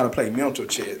showed me how to play mental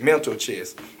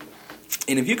chess.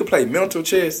 And if you could play mental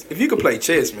chess, if you could play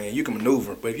chess, man, you can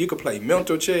maneuver. But if you could play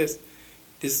mental chess,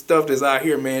 this stuff that's out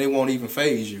here, man, it won't even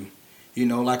phase you. You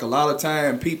know, like a lot of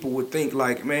time people would think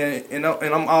like, man, and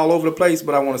I'm all over the place,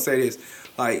 but I want to say this.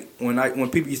 Like when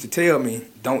people used to tell me,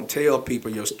 don't tell people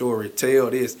your story, tell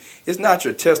this. It's not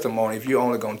your testimony if you're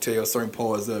only gonna tell certain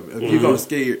parts of it. If you're gonna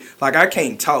scare, like I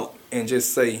can't talk and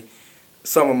just say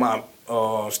some of my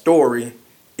story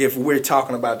if we're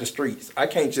talking about the streets. I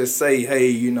can't just say, hey,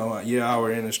 you know, yeah, I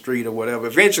was in the street or whatever.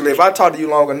 Eventually, if I talk to you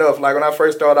long enough, like when I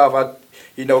first started off, I,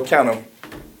 you know, kind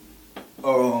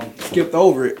of skipped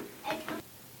over it.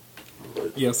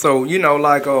 Yeah, so you know,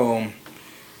 like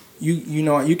you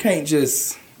know, you can't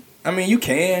just. I mean, you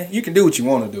can do what you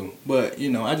want to do, but you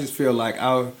know, I just feel like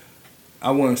I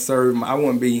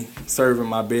wouldn't be serving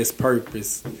my best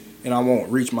purpose, and I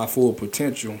won't reach my full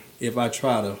potential if I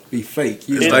try to be fake.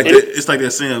 You know? It's like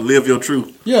that saying, live your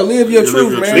truth. Yeah, live your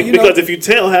truth, man. You know? Because if you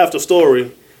tell half the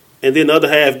story and then the other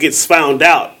half gets found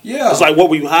out, it's like, what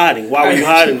were you hiding? Why were you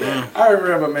hiding that? I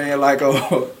remember, man, like,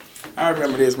 I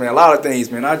remember this, man. A lot of things,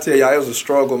 man. I tell y'all, it was a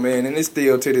struggle, man, and it's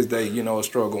still to this day, you know, a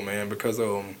struggle, man, because,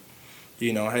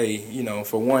 you know, hey, you know,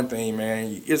 for one thing,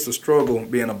 man, it's a struggle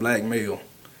being a black male.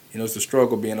 You know, it's a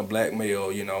struggle being a black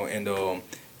male, you know,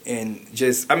 and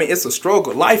just, I mean, it's a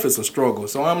struggle. Life is a struggle,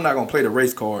 so I'm not going to play the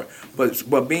race card.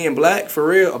 But being black, for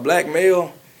real, a black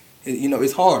male, you know,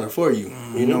 it's harder for you,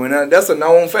 you know, and that's a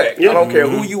known fact. I don't care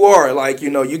who you are, like, you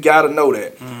know, you got to know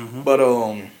that. But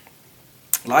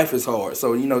life is hard,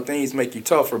 so, you know, things make you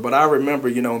tougher. But I remember,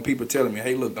 you know, when people telling me,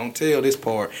 hey, look, don't tell this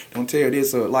part, don't tell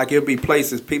this. Like, it'll be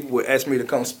places people would ask me to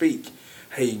come speak.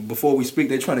 Hey, before we speak,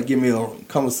 they're trying to give me a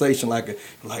conversation like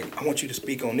I want you to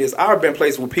speak on this. I've been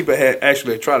places where people had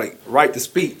actually tried to write the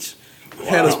speech.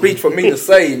 Had a speech for me to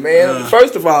say, man.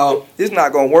 First of all, it's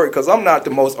not going to work because I'm not the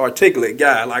most articulate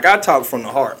guy. Like, I talk from the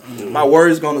heart. My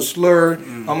words going to slur.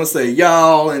 I'm going to say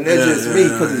y'all, and that's just me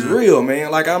because it's real,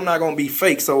 man. Like, I'm not going to be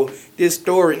fake. So, this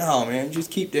story, no, man,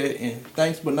 just keep that and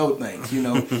thanks but no thanks, you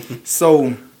know. So,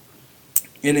 and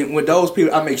then with those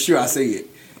people, I make sure I say it.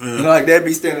 You know, like that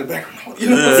be standing there, you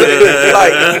know what I'm saying?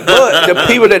 Like, but the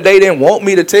people that they didn't want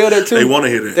me to tell that to, they want to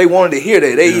hear that. They wanted to hear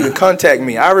that. They even contact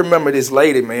me. I remember this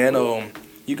lady, man.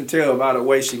 You can tell by the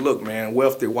way she looked, man.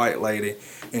 Wealthy white lady.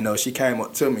 You know, she came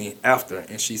up to me after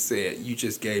and she said, "You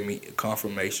just gave me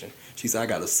confirmation." She said, "I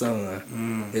got a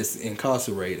son that's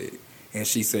incarcerated." And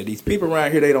she said, these people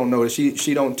around here, they don't know that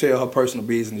she don't tell her personal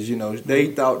business, you know. They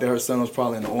thought that her son was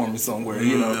probably in the army somewhere,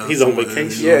 you know. He's on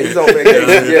vacation. Yeah, he's on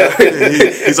vacation, yeah.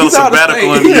 He's on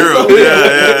sabbatical in Europe.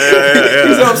 Yeah.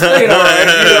 He's upstate, all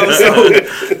right,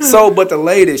 you know. So, but the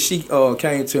lady, she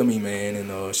came to me, man,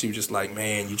 and she was just like,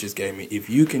 man, you just gave me, if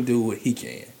you can do it, he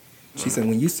can. She said,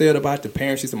 when you said about the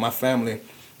parents, she said, my family,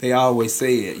 they always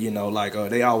said, you know, like,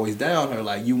 they always down her,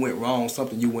 like, you went wrong,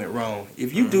 something you went wrong.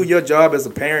 If you do your job as a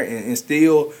parent and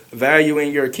instill value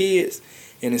in your kids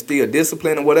and instill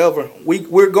discipline or whatever,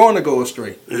 we're going to go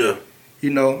astray. Yeah.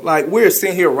 You know, like, we're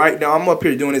sitting here right now. I'm up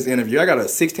here doing this interview. I got a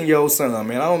 16-year-old son,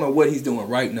 man. I don't know what he's doing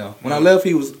right now. When I left,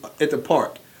 he was at the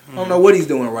park. I don't know what he's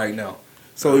doing right now.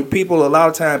 So people, a lot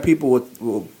of time, people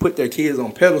will put their kids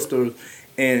on pedestals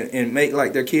and make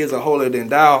like their kids are holier than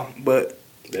thou, but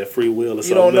that free will is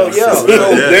you don't know,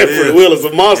 that free will is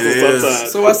a monster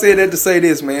sometimes. So I said that to say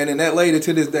this, man, and that lady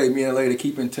to this day, me and that lady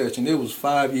keep in touch, and it was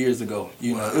 5 years ago.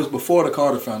 You know, it was before the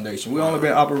Carter Foundation. We only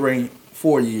been operating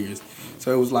 4 years.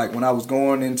 So it was like when I was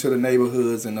going into the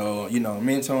neighborhoods and, you know,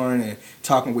 mentoring and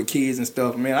talking with kids and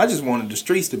stuff, man, I just wanted the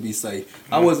streets to be safe.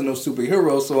 I wasn't no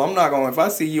superhero, so I'm not going, if I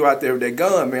see you out there with that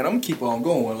gun, man, I'm going to keep on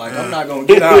going. Like, I'm not going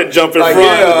to get out. Jump in like,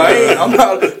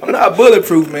 front. I'm not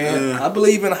bulletproof, man. I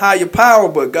believe in higher power,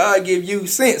 but God give you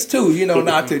sense, too, you know,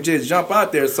 not to just jump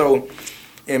out there. So,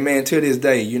 and, man, to this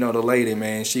day, you know, the lady,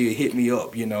 man, she hit me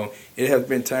up, you know. It has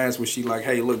been times where she like,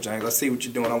 hey, look, James, I see what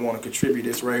you're doing. I want to contribute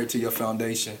this right to your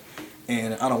foundation.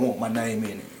 And I don't want my name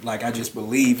in it. Like, I just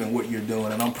believe in what you're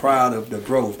doing, and I'm proud of the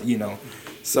growth, you know.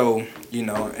 So, you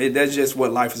know, that's just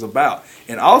what life is about.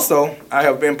 And also, I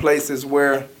have been places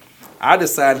where I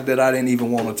decided that I didn't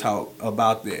even want to talk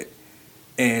about that.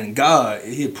 And God,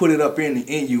 He put it up in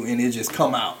you, and it just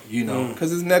come out, you know.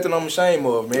 Because there's nothing I'm ashamed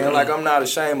of, man. Like, I'm not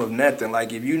ashamed of nothing.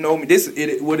 Like, if you know me, this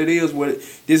is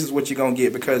what you're going to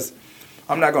get. Because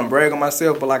I'm not going to brag on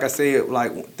myself, but like I said,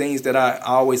 like, things that I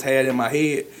always had in my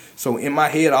head. So in my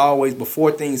head, I always,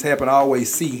 before things happen, I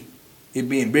always see it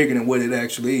being bigger than what it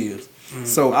actually is.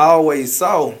 So I always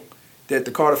saw that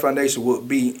the Carter Foundation would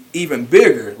be even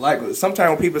bigger. Like, sometimes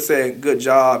when people say, good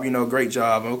job, you know, great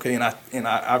job, okay, and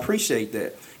I appreciate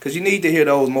that. Because you need to hear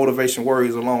those motivation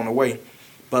words along the way.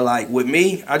 But, like, with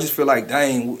me, I just feel like,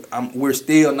 dang, we're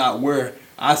still not where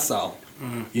I saw,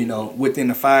 you know, within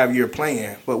the 5-year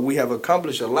plan. But we have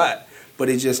accomplished a lot. But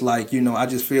it's just like, you know, I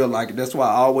just feel like that's why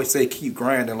I always say keep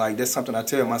grinding. Like, that's something I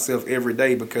tell myself every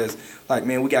day because, like,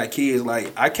 man, we got kids.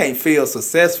 Like, I can't feel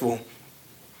successful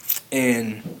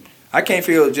and I can't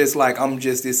feel just like I'm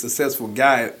just this successful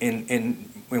guy in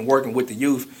working with the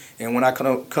youth. And when I cut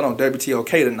on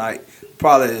WTOK tonight,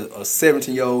 probably a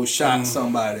 17-year-old shot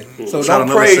somebody. So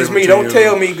don't praise me. Don't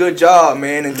tell me good job,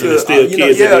 man, until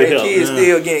kids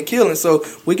still getting killed. So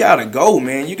we gotta go,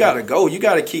 man. You gotta go. You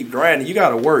gotta keep grinding. You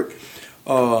gotta work.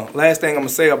 Last thing I'm gonna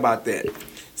say about that.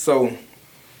 So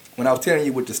when I was telling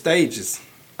you with the stages,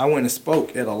 I went and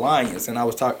spoke at Alliance, and I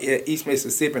was talking at East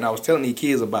Mississippi, and I was telling these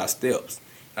kids about steps.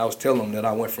 I was telling them that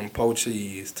I went from po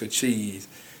cheese to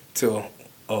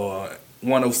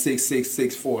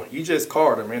 106664. You just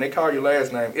Carter, man. They call your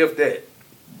last name, if that.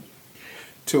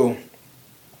 To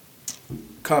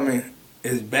coming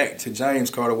is back to James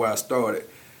Carter where I started.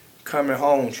 Coming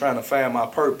home trying to find my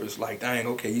purpose. Like, dang,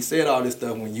 okay, you said all this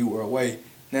stuff when you were away.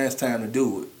 Now it's time to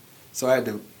do it. So I had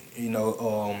to,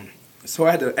 I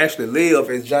had to actually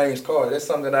live as James Carter. That's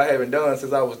something that I haven't done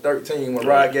since I was 13 when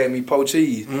Rod gave me po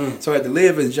cheese. So I had to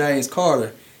live as James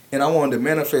Carter. And I wanted to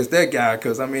manifest that guy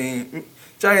because, I mean,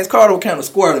 James Carter was kind of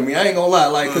square to me. I ain't gonna lie,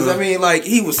 like, cause I mean, like,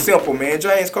 he was simple, man.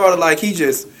 James Carter, like, he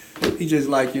just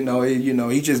like,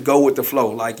 he just go with the flow.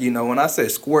 Like, when I say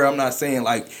square, I'm not saying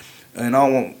like, and I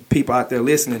don't want people out there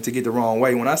listening to get the wrong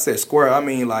way. When I say square, I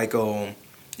mean like,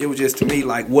 it was just to me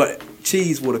like what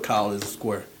Cheese would have called as a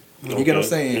square. You get what I'm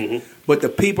saying? Mm-hmm. But the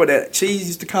people that Cheese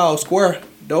used to call square,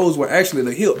 those were actually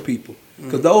the hip people.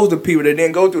 Because those are the people that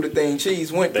didn't go through the thing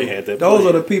Cheese went through. Those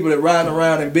are the people that riding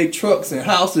around in big trucks and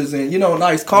houses and,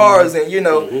 nice cars and,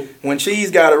 when Cheese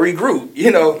got to regroup,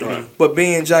 Right. But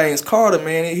being James Carter,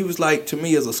 man, he was like to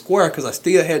me as a square because I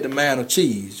still had the mind of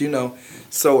Cheese,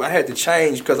 So I had to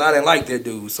change because I didn't like that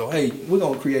dude. So, hey, we're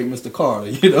going to create Mr.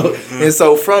 Carter, And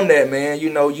so from that, man,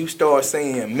 you start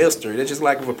saying Mr. It's just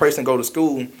like if a person go to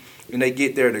school and they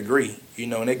get their degree,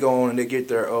 and they go on and they get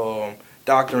their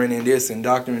doctorate in this and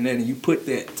doctorate in that, and you put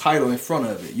that title in front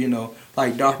of it,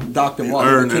 like Dr.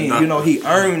 Martin Luther King, he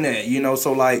earned that,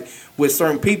 so like with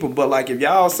certain people, but like if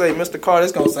y'all say Mr. Carter,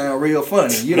 it's gonna sound real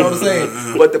funny, you know what I'm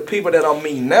saying? But the people that I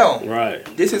meet now, right?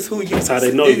 This is who you. That's how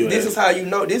they know you. This is how you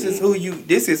know. This is who you.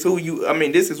 This is who you. I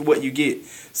mean, this is what you get.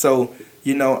 So.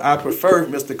 I prefer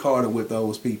Mr. Carter with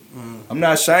those people. I'm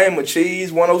not ashamed of Cheese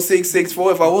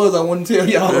 10664. If I was, I wouldn't tell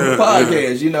y'all on the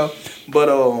podcast, But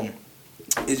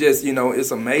it's just, it's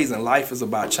amazing. Life is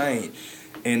about change.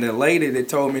 And the lady that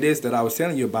told me this that I was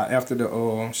telling you about after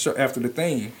the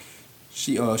thing,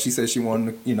 she said she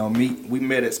wanted to, meet. We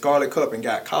met at Scarlet Cup and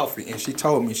got coffee. And she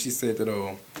told me, she said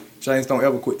that James, don't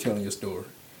ever quit telling your story.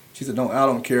 She said, I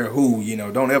don't care who,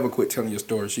 don't ever quit telling your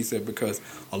story. She said, because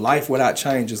a life without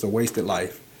change is a wasted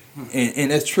life. And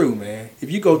that's true, man.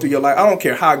 If you go through your life, I don't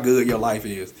care how good your life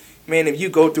is. Man, if you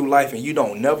go through life and you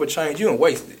don't never change, you don't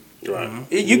waste it. Right.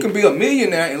 You can be a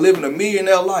millionaire and living a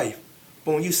millionaire life.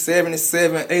 But when you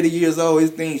 77, 80 years old,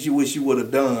 it's things you wish you would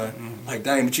have done. Like,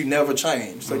 dang, but you never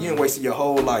changed. So you didn't wasted your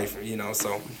whole life,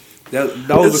 so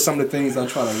those are some of the things I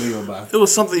try to live by. It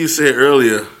was something you said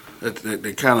earlier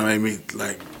that kind of made me,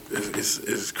 like,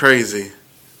 it's crazy.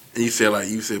 And you said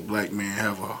black men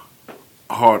have a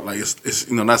hard, like,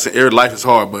 it's not saying every life is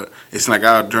hard, but it's like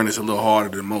our journey's a little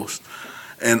harder than most.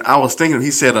 And I was thinking,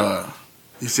 he said,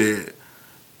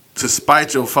 to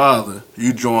spite your father,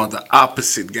 you joined the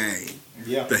opposite gang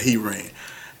that he ran.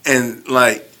 And,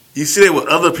 like, you see that with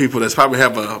other people that's probably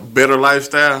have a better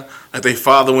lifestyle. Like, their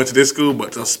father went to this school,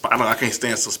 but I can't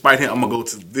stand, so spite him, I'm going to go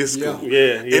to this school.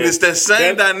 Yeah. And it's that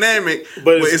same dynamic,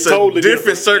 but it's totally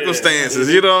different circumstances.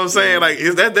 Yeah. You know what I'm saying? Like,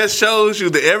 that shows you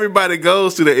that everybody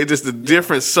goes through that. It's just the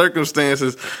different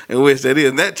circumstances in which that is.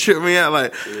 And that tripped me out.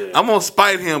 Like, I'm going to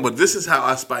spite him, but this is how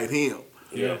I spite him.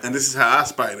 Yeah. And this is how I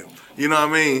spite him. You know what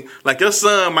I mean? Like, your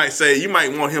son might say, you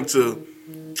might want him to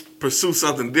pursue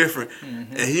something different,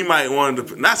 and he might want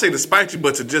to not say to spite you,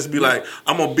 but to just be like,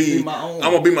 I'm gonna be my own.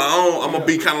 I'm gonna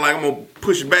be kind of like, I'm gonna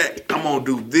push back. I'm gonna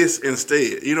do this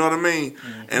instead. You know what I mean?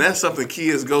 And that's something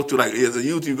kids go through. Like, as a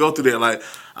youth, you go through that. Like,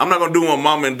 I'm not gonna do what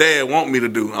mom and dad want me to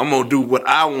do. I'm gonna do what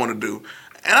I want to do.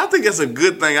 And I think it's a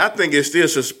good thing. I think it still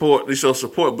show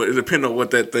support, but it depends on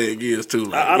what that thing is too.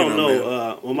 Like, I don't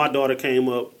know. When my daughter came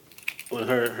up, when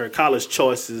her college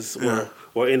choices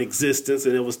were in existence,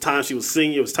 and it was time, she was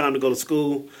senior, it was time to go to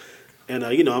school, and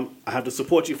I have to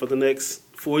support you for the next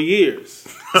 4 years.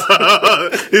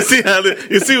 You see where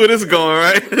this is going,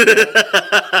 right?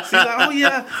 She's like, oh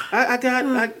yeah, I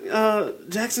got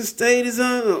Jackson State is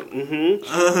on,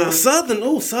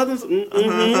 Southern, Southern's,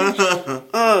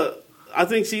 I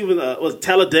think she was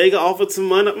Talladega offered some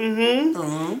money.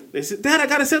 They said, Dad, I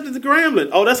got accepted to Grambling.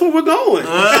 Oh, that's where we're going.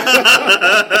 So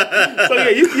yeah,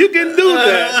 you can do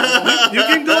that. You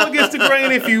can go against the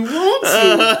grain if you want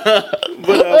to.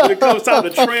 But when it comes time to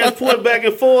transport back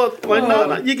and forth, like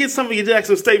no, you get some of your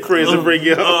Jackson State friends to bring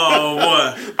you up. Oh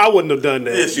boy, I wouldn't have done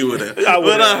that. yes, you would have. I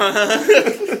would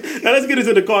have. Now let's get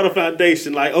into the Carter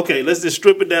Foundation. Like, okay, let's just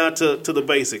strip it down to the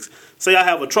basics. Say I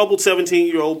have a troubled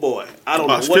 17-year-old boy. I don't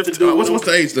know what to do. What's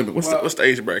the age limit? What's the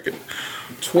age bracket?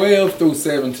 12 through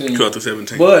 17. 12 to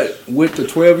 17. But with the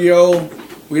 12-year-old,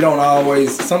 we don't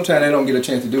always. Sometimes they don't get a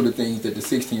chance to do the things that the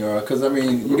 16-year-old. Because I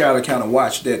mean, you got to kind of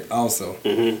watch that also.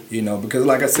 You know, because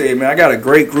like I said, man, I got a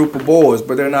great group of boys,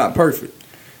 but they're not perfect.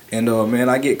 And man,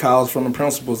 I get calls from the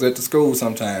principals at the school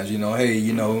sometimes. You know,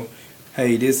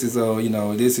 hey, this is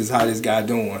this is how this guy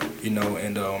doing. You know,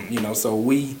 and so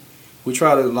we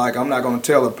try to, like, I'm not gonna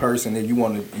tell a person that you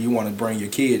want to bring your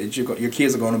kid that your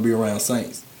kids are gonna be around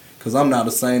saints, because I'm not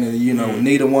a saint, and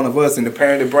neither one of us, and the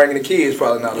parent that bringing the kids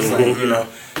probably not a saint. You know,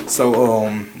 so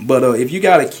but if you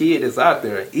got a kid that's out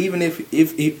there, even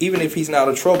if he's not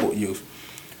a troubled youth,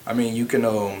 I mean, you can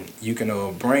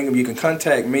bring him. You can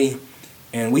contact me,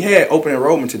 and we had open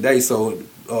enrollment today, so.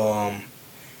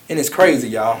 And it's crazy,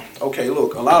 y'all. Okay,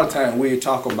 look, a lot of times we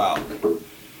talk about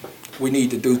we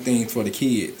need to do things for the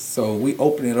kids. So we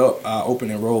open it up,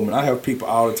 open enrollment. I have people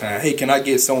all the time, hey, can I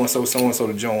get so-and-so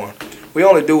to join? We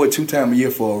only do it 2 times a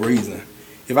year for a reason.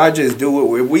 If we just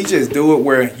do it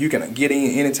where you can get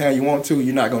in anytime you want to,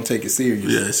 you're not going to take it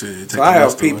serious. Yeah, so I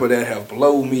have people that have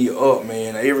blown me up,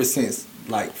 man, ever since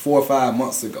like 4 or 5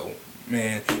 months ago.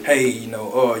 Man, hey,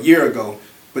 a year ago.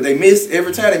 But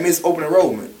every time they miss open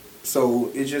enrollment. So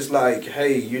it's just like,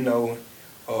 hey,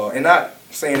 and not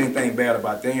saying anything bad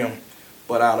about them,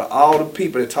 but out of all the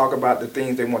people that talk about the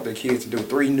things they want their kids to do,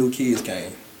 3 new kids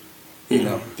came.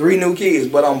 3 new kids,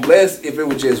 but I'm blessed if it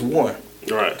was just one.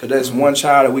 Right. Because that's one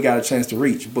child that we got a chance to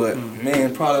reach. But,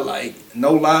 man, probably like,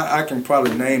 no lie, I can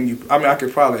probably name you. I mean, I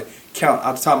could probably count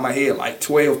off the top of my head like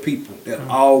 12 people that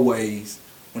always,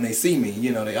 when they see me,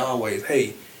 they always,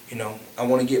 hey, I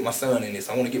want to get my son in this.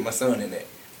 I want to get my son in that.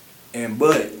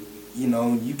 But you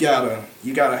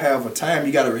gotta have a time.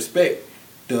 You gotta respect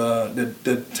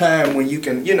the time when you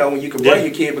can bring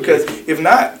your kid, because if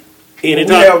not,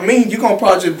 anytime you're gonna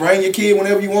probably just bring your kid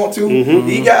whenever you want to.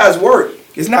 These guys work.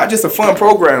 It's not just a fun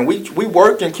program. We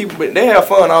work and keep, but they have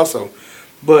fun also.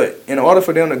 But in order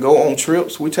for them to go on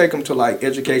trips, we take them to like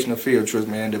educational field trips,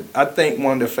 man. I think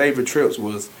one of their favorite trips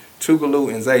was Tougaloo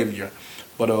and Xavier.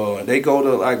 But they go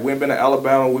to, like, we've been to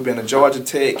Alabama, we've been to Georgia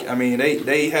Tech. I mean,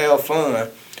 they have fun.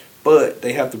 But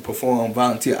they have to perform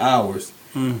volunteer hours.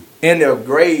 And their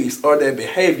grades or their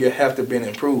behavior have to be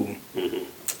improved.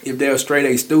 If they're a straight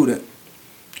A student,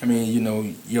 I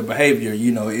mean, your behavior,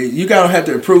 you gotta have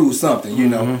to improve something,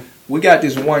 We got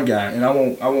this one guy, and I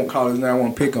won't call his name, I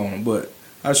won't pick on him, but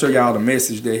I'll show y'all the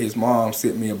message that his mom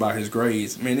sent me about his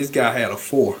grades. Man, this guy had a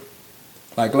 4.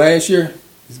 Like last year,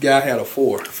 this guy had a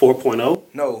 4. 4.0?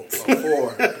 No, a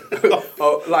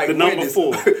 4. Like the number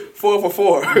 4. 4 for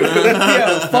 4. He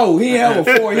had a 4. He had a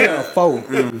 4. He had a 4.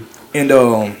 And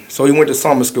so he went to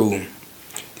summer school.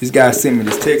 This guy sent me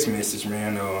this text message,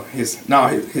 man. His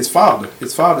father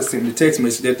sent me the text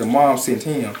message that the mom sent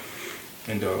him.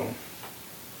 And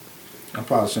I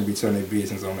probably shouldn't be telling their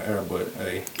business on the air, but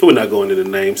hey, we're not going into the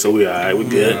name, so we're all right. We're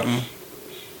good. Yeah.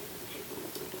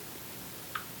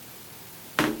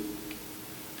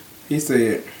 He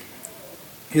said,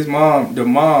 he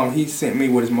sent me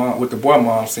what the boy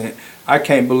mom sent. I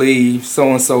can't believe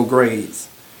so-and-so grades.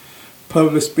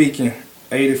 Public speaking,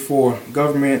 84.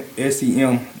 Government,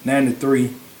 SEM,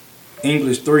 93.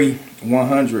 English 3,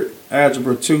 100.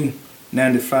 Algebra 2,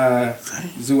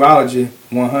 95. Zoology,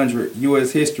 100.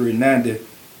 U.S. History, 90.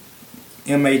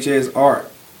 MHS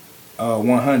Art,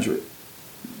 100.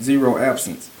 0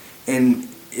 absence. And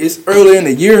it's early in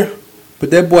the year, but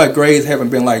that boy grades haven't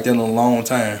been like that in a long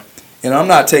time. And I'm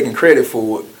not taking credit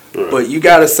for it. Right. But you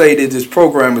got to say that this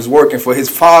program is working for his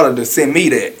father to send me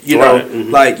that,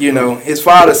 Like, his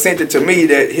father sent it to me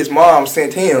that his mom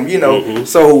sent him,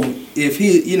 So if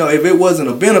if it wasn't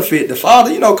a benefit, the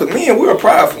father, because we were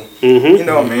prideful.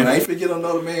 Man, I ain't forget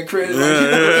another man credit.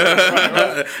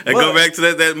 Right. And go back to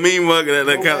that meme mug.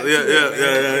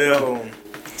 Yeah.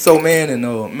 So, man, and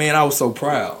I was so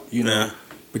proud,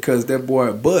 because that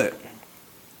boy, but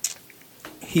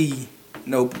he,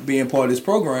 being part of this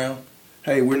program,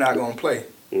 hey, we're not going to play.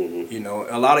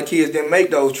 A lot of kids didn't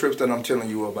make those trips that I'm telling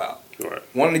you about. Right.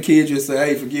 One of the kids just said,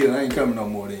 hey, forget it, I ain't coming no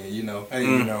more then,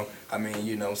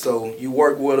 Hey, so you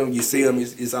work with them, you see them,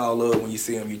 it's all love when you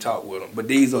see them, you talk with them. But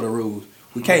these are the rules.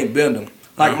 We can't bend them.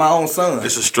 Like my own son.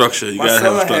 It's a structure. You My gotta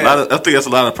have a son structure. I think that's a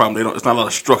lot of the problem. It's not a lot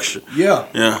of structure. Yeah.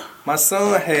 Yeah. My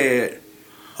son had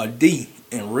a D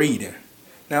in reading.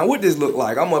 Now, what this look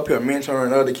like? I'm up here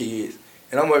mentoring other kids,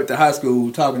 and I'm up at the high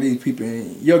school talking to these people,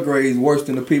 and your grade's worse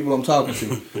than the people I'm talking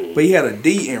to. But he had a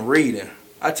D in reading.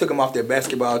 I took him off that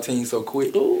basketball team so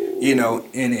quick, you know,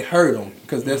 and it hurt him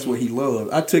because that's what he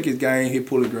loved. I took his game, he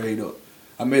pulled his grade up.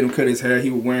 I made him cut his hair.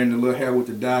 He was wearing the little hair with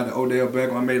the dye, the Odell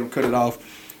Beckham. I made him cut it off.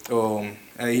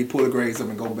 And he pulled the grades up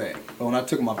and go back. But when I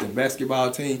took him off the basketball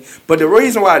team. But the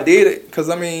reason why I did it, because,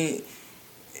 I mean,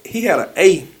 he had an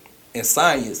A in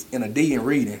science and a D in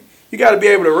reading. You got to be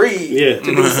able to read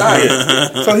to do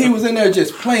science. So he was in there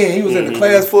just playing. He was in the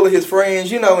class full of his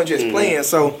friends, you know, and just playing.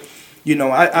 So, you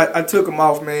know, I took him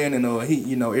off, man, and he,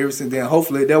 you know, ever since then,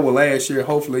 hopefully, that was last year.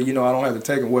 Hopefully, you know, I don't have to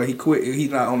take him. Well, he quit.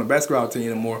 He's not on the basketball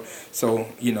team anymore. So,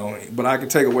 you know, but I can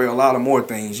take away a lot of more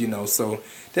things, you know. So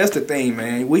that's the thing,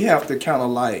 man. We have to kind of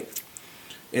like,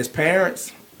 as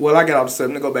parents, well, I got off the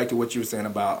subject. Let me go back to what you were saying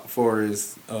about for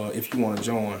as if you want to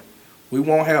join. We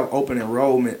won't have open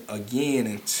enrollment again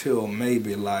until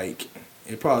maybe like,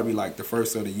 it'll probably be like the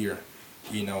first of the year,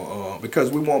 you know,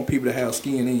 because we want people to have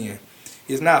skin in.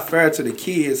 It's not fair to the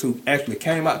kids who actually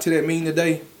came out to that meeting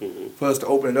today for us to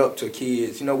open it up to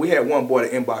kids. You know, we had one boy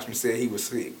that inboxed me said he was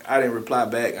sick. I didn't reply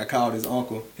back. I called his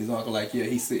uncle. His uncle like, yeah,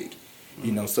 he's sick.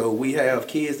 You know, so we have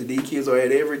kids. These kids are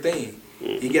at everything.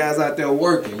 You guys out there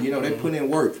working. You know, they put in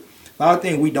work. A lot of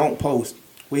things we don't post.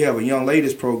 We have a young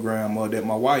ladies program that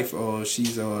my wife,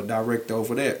 she's a director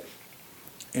over that.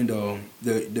 And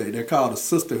they're called a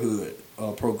sisterhood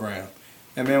program.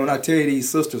 And man, when I tell you these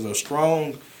sisters are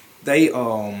strong, they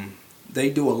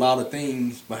do a lot of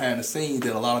things behind the scenes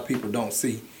that a lot of people don't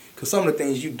see. Because some of the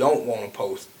things you don't want to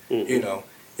post, you know.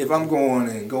 If I'm going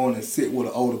and sit with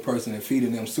an older person and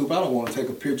feeding them soup, I don't want to take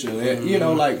a picture of that. You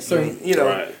know, like certain, you know,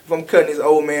 if I'm cutting this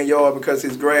old man yard because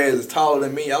his grass is taller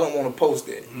than me, I don't want to post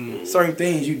that. Certain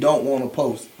things you don't want to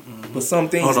post. But some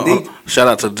things need. Shout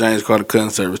out to James Carter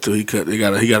Cutting Service too. He got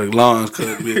a lawn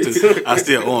cut. I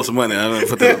still owe him some money. I don't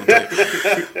put that on the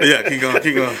tape. Yeah,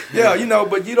 keep going. Yeah, you know,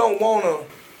 but you don't want to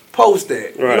post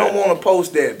that. You don't want to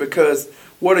post that because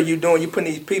what are you doing? You're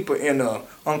putting these people in a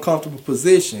uncomfortable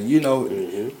position, you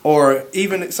know, or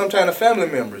even sometimes family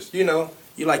members, you know.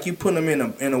 You putting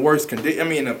them in a worse condition. I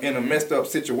mean, in a messed up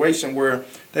situation where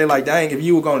they like, dang, if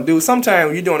you were gonna do. Sometimes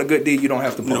when you're doing a good deed, you don't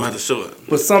have to. You don't have to show it.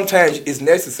 But sometimes it's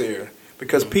necessary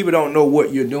because people don't know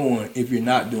what you're doing if you're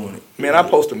not doing it. Man, I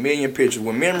post 1 million pictures.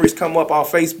 When memories come up on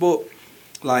Facebook,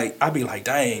 like I be like,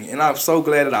 dang, and I'm so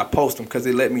glad that I post them because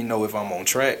it let me know if I'm on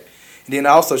track. And then it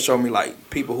also show me like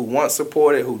people who want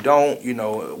supported, who don't, you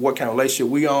know, what kind of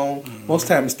relationship we on. Most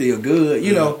times it's still good,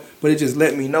 you know, but it just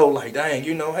let me know like, dang,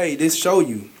 you know, hey, this show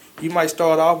you. You might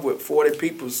start off with 40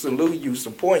 people salute you,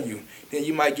 support you. Then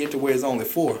you might get to where it's only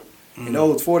 4. And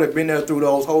those 4 that been there through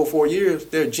those whole 4 years,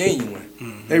 they're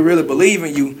genuine. They really believe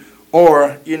in you,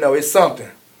 or, you know, it's something.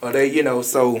 Or they, you know,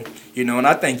 so, you know, and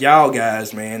I thank y'all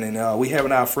guys, man. And we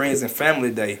having our Friends and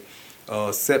Family Day,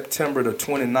 September the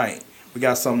 29th. We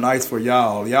got something nice for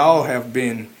y'all. Y'all have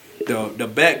been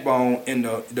the backbone in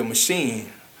the machine.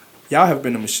 Y'all have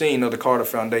been the machine of the Carter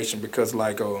Foundation because,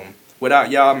 like,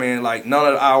 without y'all, man, like,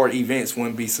 none of our events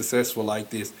wouldn't be successful like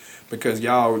this because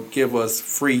y'all give us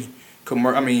free,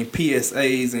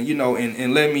 PSAs and, you know,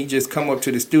 and let me just come up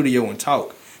to the studio and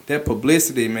talk. That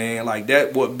publicity, man, like,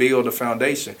 that would build the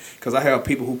foundation because I have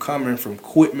people who come in from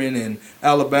Quitman and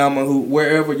Alabama, who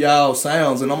wherever y'all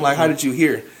sounds, and I'm like, how did you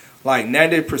hear? Like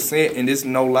 90%, and this is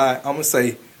no lie, I'm gonna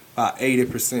say about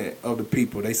 80% of the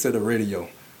people they set the radio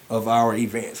of our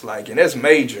events, like, and that's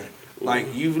major.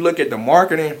 Like you look at the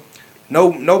marketing,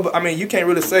 I mean you can't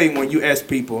really say when you ask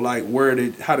people like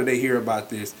how did they hear about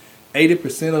this?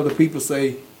 80% of the people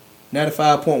say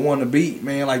 95.1 The Beat,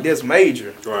 man, like that's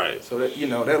major. Right. So that, you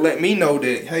know, that let me know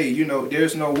that hey, you know,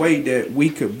 there's no way that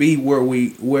we could be where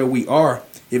we are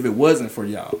if it wasn't for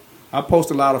y'all. I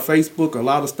post a lot of Facebook, a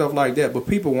lot of stuff like that, but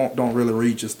people don't really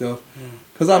read your stuff.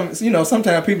 Because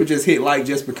sometimes people just hit like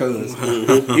just because.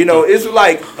 You know, it's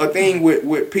like a thing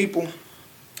with people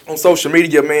on social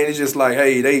media, man. It's just like,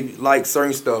 hey, they like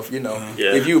certain stuff, you know.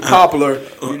 Yeah. If you popular,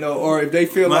 you know, or if they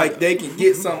feel like they can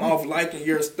get something off liking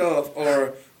your stuff,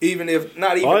 or even if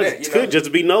not even that, you know. Could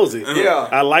just be nosy. Yeah.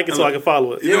 I like it so I can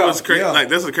follow it. You know what's crazy? Like,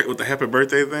 that's with the happy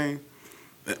birthday thing.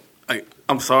 Like,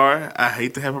 I'm sorry, I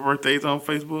hate the happy birthdays on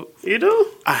Facebook. You do?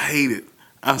 I hate it.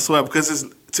 I swear, because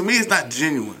to me it's not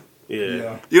genuine.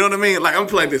 Yeah. You know what I mean? Like, I'm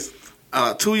playing this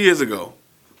 2 years ago.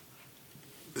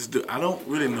 This dude, I don't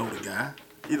really know the guy.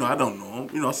 You know, I don't know him.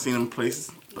 You know, I've seen him in places,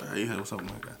 but hey, something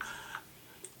like that.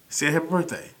 Said happy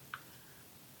birthday.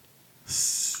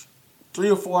 3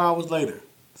 or 4 hours later,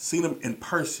 seen him in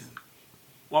person.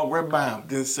 Walked right by him,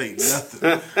 didn't say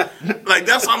nothing. Like,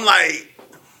 that's what I'm like.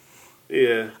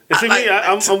 Yeah. And see,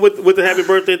 I'm with the happy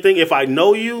birthday thing. If I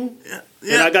know you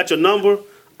and I got your number,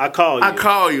 I call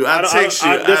you. I text you.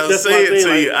 I say it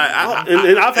to you.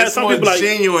 And I've had some people like,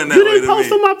 genuine that you way didn't to post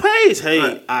me. on my page. Hey,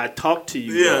 Right. I talked to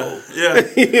you. Yeah, Bro. yeah.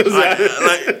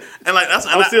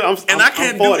 I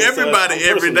can't do 40, everybody so I'm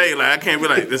every personal. day. Like, I can't be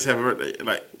like, this happy birthday.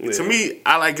 Like, to me,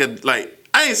 I like it. Like,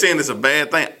 I ain't saying it's a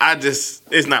bad thing.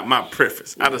 It's not my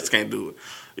preference. I just can't do it.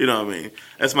 You know what I mean?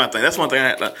 That's my thing. That's one thing I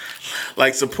had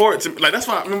like support. Like, that's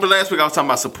why I remember last week I was talking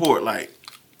about support. Like,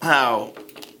 how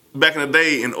back in the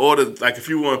day, in order, like, if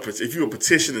you were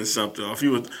petitioning something, or if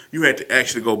you had to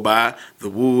actually go buy the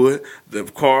wood, the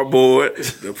cardboard,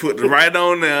 to put the right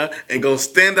on there, and go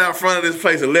stand out front of this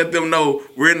place and let them know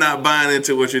we're not buying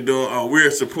into what you're doing, or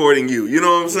we're supporting you. You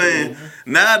know what I'm saying?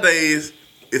 Mm-hmm. Nowadays,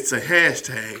 it's a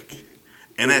hashtag.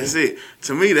 And that's it.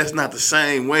 To me, that's not the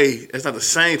same way. That's not the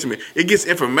same to me. It gets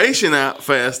information out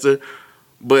faster,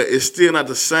 but it's still not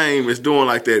the same as doing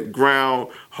like that ground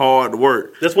hard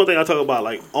work. That's one thing I talk about,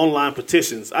 like online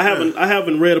petitions. I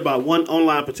haven't read about one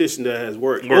online petition that has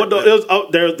worked. I'm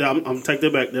take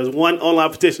that back. There's one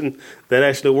online petition that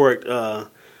actually worked.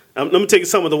 Let me take you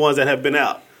some of the ones that have been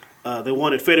out. They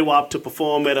wanted Fetty Wap to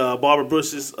perform at Barbara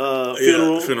Bush's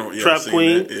funeral, Trap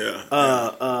Queen.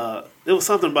 There was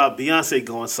something about Beyonce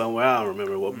going somewhere. I don't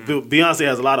remember. Well, Beyonce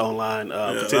has a lot of online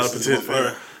petitions for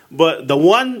her. But the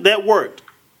one that worked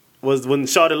was when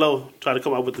Shawty Low tried to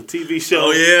come out with the TV show.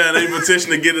 Oh, yeah, they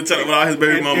petitioned to get in touch with all his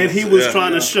baby mamas. And he was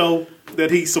trying to show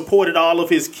that he supported all of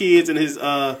his kids and his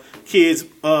kids'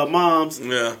 moms.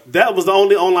 Yeah. That was the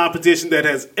only online petition that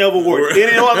has ever worked.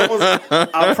 Any other ones,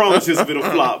 I promise you, it's been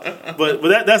a flop. But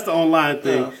that's the online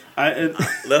thing.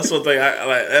 That's one thing I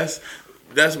like.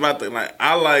 That's my thing. Like,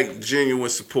 I like genuine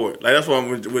support. Like, that's why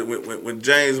when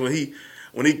James when he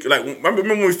like, remember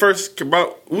when we first came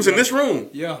out, who was in this room?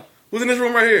 Yeah. Who was in this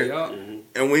room right here? Yeah. Mm-hmm.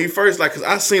 And when he first, like, cause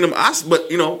I seen him,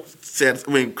 but you know,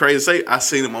 crazy to say, I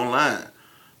seen him online.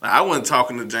 Like, I wasn't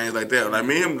talking to James like that. Like,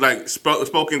 me and him like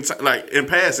spoke in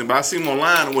passing, but I seen him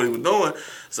online and what he was doing.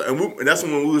 So and that's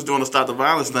when we was doing the Stop the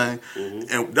Violence thing,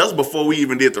 and that's before we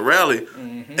even did the rally.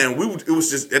 And it was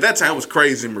just at that time it was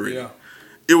crazy, Marie. Yeah.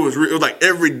 It was like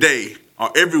every day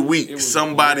or every week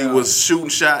somebody was shooting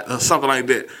shot or something like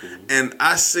that. And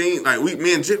I seen, like,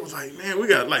 me and Jake was like, man, we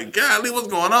got, like, golly, what's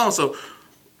going on? So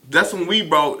that's when we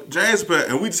brought James back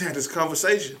and we just had this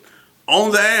conversation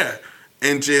on the air.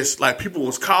 And just, like, people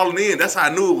was calling in. That's how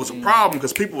I knew it was a problem,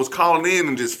 because people was calling in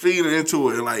and just feeding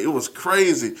into it. And, like, it was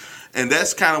crazy. And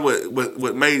that's kind of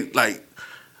what made, like,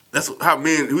 that's how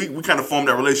we kind of formed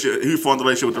that relationship. He formed the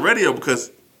relationship with the radio,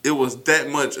 because it was that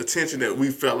much attention that we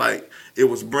felt like it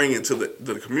was bringing to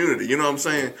the community. You know what I'm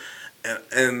saying?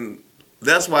 And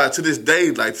that's why to this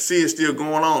day, like, to see it still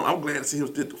going on, I'm glad to see him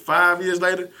still 5 years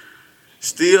later,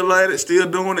 still at it, still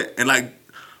doing it. And, like,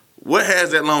 what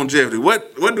has that longevity?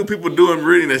 What do people do in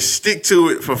Meridian that stick to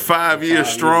it for 5 years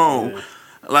strong? Yeah.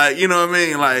 Like, you know what I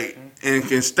mean? Like, and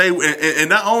can stay, and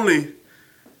not only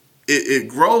it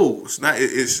grows, not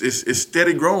it's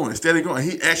steady growing,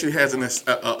 He actually has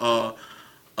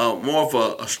more of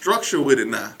a structure with it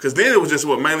now, because then it was just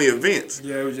mainly events.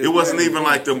 Yeah, it wasn't even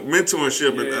like the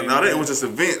mentorship and all that. It was just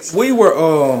events. We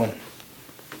were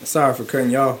sorry for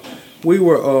cutting y'all. We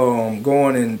were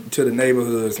going into the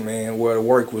neighborhoods, man, where the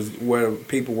work was, where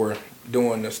people were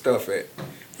doing the stuff at.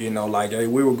 You know, like, hey,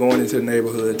 we were going into the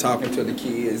neighborhood, talking to the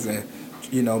kids, and,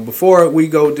 you know, before we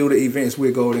go do the events,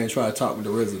 we'd go there and try to talk with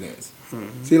the residents.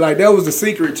 Mm-hmm. See, like, that was the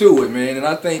secret to it, man. And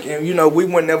I think, and you know, we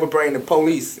would never bring the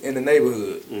police in the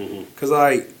neighborhood. Because,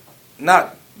 like,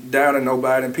 not down to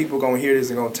nobody, and people going to hear this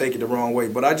and going to take it the wrong way.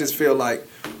 But I just feel like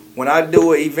when I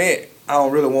do an event, I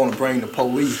don't really want to bring the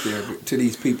police there to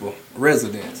these people,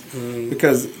 residents. Mm-hmm.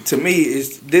 Because to me,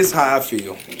 it's this how I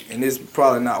feel. And this is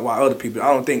probably not why other people,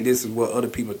 I don't think this is what other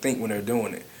people think when they're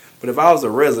doing it. But if I was a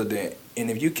resident, and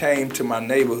if you came to my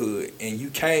neighborhood, and you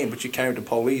came with the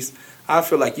police, I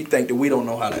feel like you think that we don't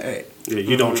know how to act. Yeah,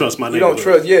 you don't trust my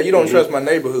neighborhood. You don't trust my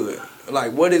neighborhood.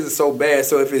 Like, what is it so bad?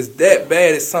 So if it's that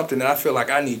bad, it's something that I feel like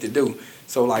I need to do.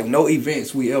 So, like, no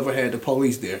events we ever had the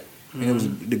police there. And it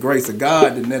was the grace of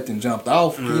God that nothing jumped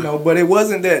off, you know. But it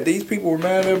wasn't that. These people were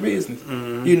mad at their business,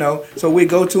 you know. So we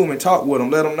go to them and talk with them,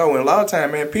 let them know. And a lot of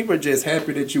time, man, people are just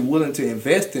happy that you're willing to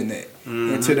invest in that,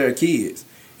 into their kids.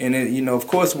 And then, you know, of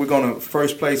course,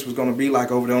 first place was going to be like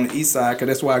over there on the east side, because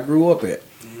that's where I grew up at.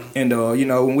 And, you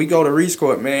know, when we go to Reese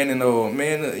Court, man, and,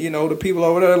 you know, the people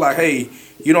over there are like, hey,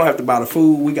 you don't have to buy the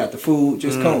food. We got the food.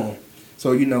 Just come.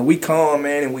 So, you know, we come,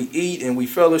 man, and we eat and we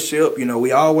fellowship. You know,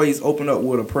 we always open up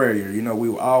with a prayer. You know, we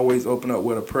will always open up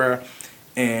with a prayer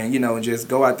and, you know, just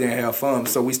go out there and have fun.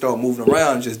 So we start moving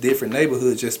around just different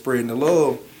neighborhoods, just spreading the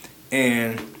love.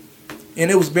 And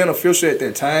it was beneficial at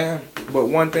that time. But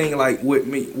one thing, like with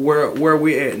me, where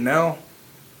we're at now,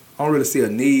 I don't really see a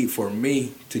need for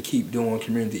me to keep doing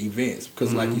community events.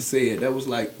 Because like you said, that was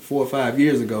like 4 or 5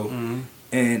 years ago.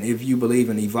 And if you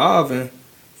believe in evolving,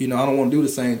 you know, I don't want to do the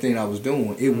same thing I was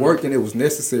doing. It worked and it was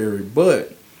necessary,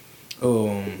 but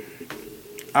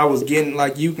I was getting,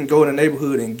 like, you can go in the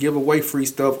neighborhood and give away free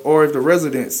stuff, or if the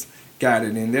residents got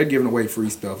it and they're giving away free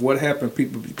stuff. What happened?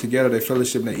 People together, they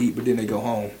fellowship and they eat, but then they go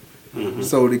home.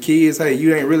 So the kids, hey,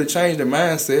 you ain't really changed their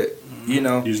mindset, you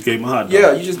know. You just gave them a hot dog.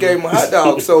 Yeah, you just gave them a hot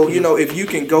dog. So, you know, if you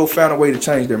can go find a way to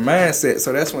change their mindset,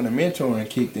 so that's when the mentoring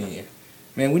kicked in.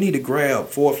 Man, we need to grab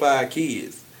 4 or 5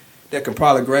 kids that can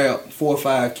probably grab 4 or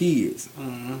 5 kids.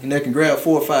 And they can grab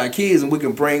 4 or 5 kids and we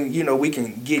can bring, you know, we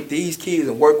can get these kids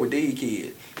and work with these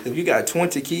kids. If you got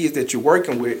 20 kids that you're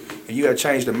working with and you got to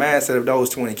change the mindset of those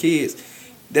 20 kids,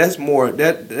 that's more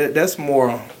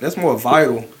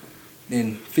vital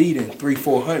than feeding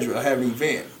 300-400 or having an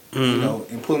event. You know,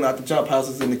 and pulling out the jump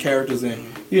houses and the characters,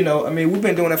 and you know, I mean, we've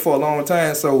been doing that for a long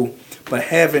time. So, but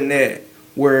having that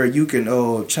where you can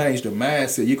change the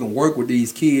mindset, you can work with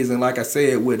these kids, and like I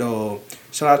said, with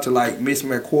shout out to like Miss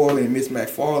McQuarrie and Miss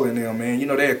McFarland, them, man. You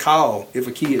know, they'll call if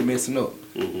a kid messing up.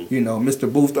 You know,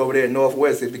 Mr. Booth over there at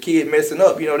Northwest, if the kid messing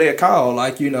up, you know, they'll call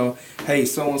like, you know, hey,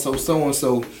 so and so.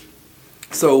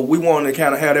 So we wanted to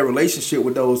kind of have that relationship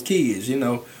with those kids. You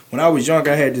know, when I was young,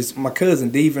 I had my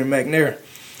cousin Devin McNair.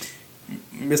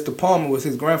 Mr. Palmer was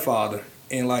his grandfather,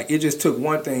 and like it just took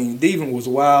one thing. Devin was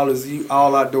wild as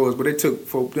all outdoors, but it took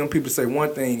for them people to say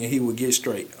one thing and he would get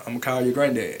straight. I'm gonna call your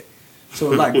granddad. So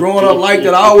like growing up like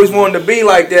that, I always wanted to be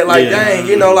like that. Like dang,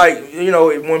 you know, like you know,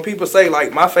 when people say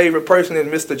like my favorite person is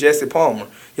Mr. Jesse Palmer,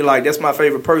 you're like that's my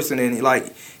favorite person, and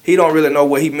like he don't really know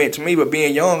what he meant to me. But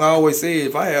being young, I always said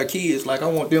if I have kids, like I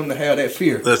want them to have that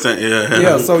fear. That's it, yeah.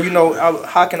 Yeah. So you know,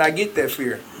 how can I get that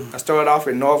fear? I started off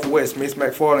at Northwest. Miss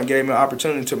McFarland gave me an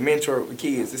opportunity to mentor the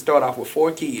kids. It started off with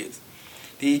 4 kids.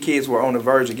 These kids were on the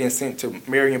verge of getting sent to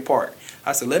Marion Park.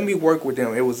 I said, let me work with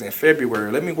them. It was in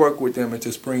February. Let me work with them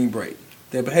into spring break.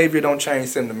 Their behavior don't change,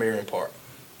 send them to Marion Park.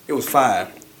 It was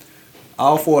 5.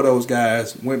 All 4 of those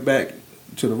guys went back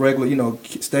to the regular, you know,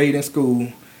 stayed in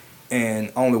school,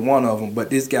 and only one of them. But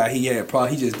this guy, he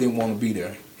just didn't want to be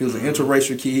there. He was an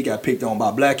interracial kid. He got picked on by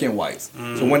black and whites.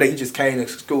 So one day he just came to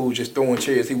school just throwing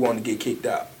chairs. He wanted to get kicked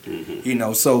out. You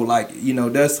know, so like, you know,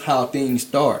 that's how things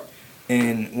start.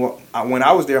 And when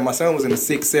I was there, my son was in the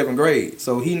 6th, 7th grade.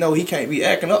 So he know he can't be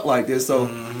acting up like this. So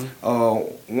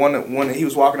when he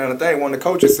was walking down the thing, one of the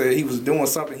coaches said he was doing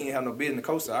something he didn't have no business. The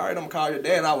coach said, all right, I'm going to call your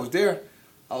dad. And I was there.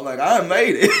 I was like, I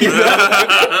made it. You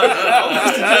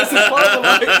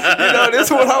know, this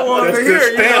is what I wanted to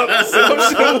hear. You know?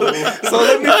 So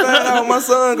let me find out my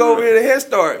son go over here to Head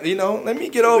Start. You know, let me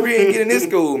get over here and get in this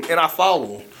school. And I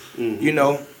follow him. You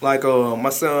know, like my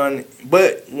son.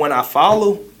 But when I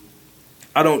follow,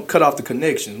 I don't cut off the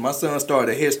connections. My son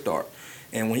started at Head Start.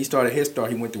 And when he started Head Start,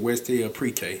 he went to West Hill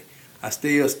Pre-K. I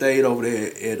still stayed over there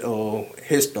at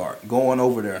Head Start, going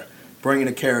over there, bringing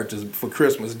the characters for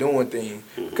Christmas, doing things.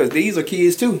 Because these are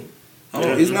kids too.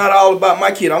 It's not all about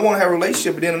my kid. I want to have a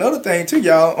relationship. But then another thing too,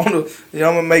 y'all, I'm going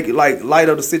to make it like light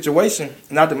of the situation.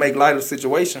 Not to make light of the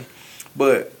situation,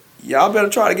 but y'all better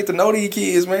try to get to know these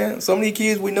kids, man. Some of these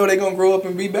kids, we know they're going to grow up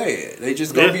and be bad. They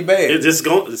just going to be bad. It's just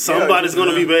somebody's going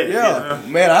to be bad. Yeah.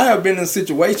 Man, I have been in a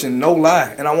situation, no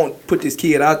lie, and I want to put this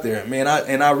kid out there, man.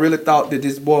 I really thought that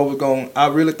this boy was I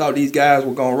really thought these guys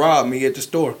were going to rob me at the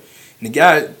store. And the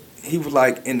guy, he was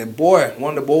like, and the boy,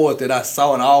 one of the boys that I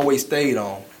saw and I always stayed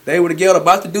on, they were together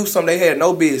about to do something they had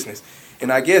no business.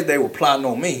 And I guess they were plotting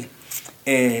on me.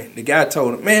 And the guy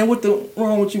told him, man, what the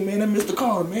wrong with you, man? That Mr.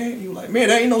 Carter, man. He was like, man,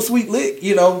 that ain't no sweet lick,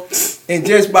 you know. And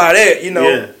just by that, you know.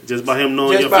 Yeah, just by him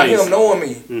knowing your face. Just by him knowing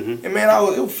me. And man,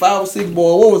 it was 5 or 6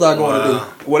 boys. What was I going to do?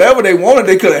 Whatever they wanted,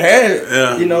 they could have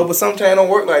had, you know. But sometimes it don't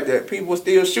work like that. People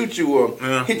still shoot you or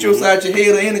hit you upside your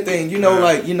head or anything, you know,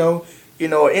 like, you know,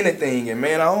 or anything. And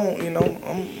man, I don't,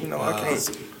 I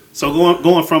can't. So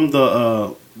going from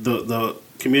the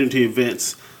community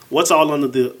events, what's all under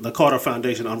the Carter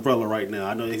Foundation umbrella right now?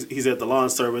 I know he's at the lawn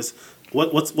service.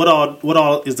 What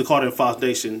all is the Carter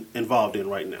Foundation involved in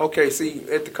right now? Okay, see,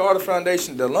 at the Carter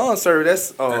Foundation, the lawn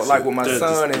service, that's like with my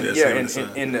son and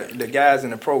the guys in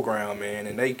the program, man,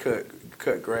 and they cut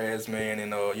cut grass, man,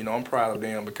 and you know, I'm proud of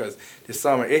them because this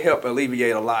summer it helped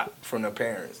alleviate a lot from their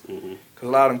parents. Cause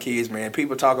a lot of them kids, man,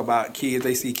 people talk about kids.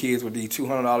 They see kids with these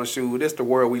 $200 shoes. That's the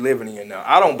world we living in now.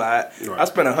 I don't buy it. Right. I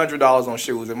spend $100 on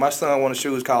shoes. If my son want a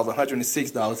shoes cost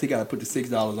 $106, he got to put the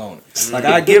 $6 on it. Like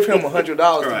I give him $100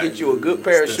 to get you a good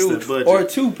pair of shoes or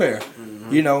 2 pair.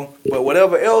 You know, but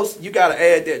whatever else, you got to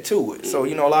add that to it. So,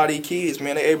 you know, a lot of these kids,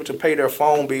 man, they're able to pay their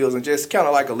phone bills and just kind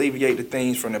of like alleviate the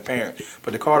things from their parents.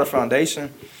 But the Carter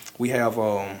Foundation, we have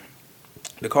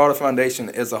the Carter Foundation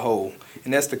as a whole,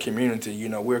 and that's the community. You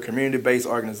know, we're a community-based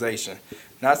organization.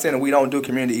 Not saying that we don't do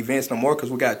community events no more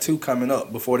because we got 2 coming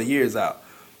up before the year's out.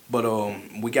 But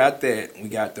we got that. We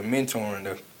got the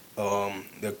mentoring,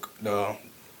 the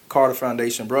Carter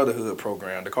Foundation Brotherhood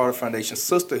Program, the Carter Foundation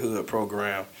Sisterhood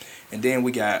Program, and then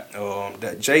we got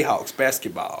the Jayhawks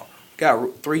basketball.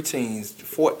 Got 3 teams,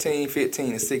 14,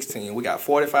 15, and 16. We got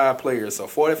 45 players. So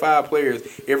 45 players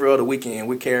every other weekend.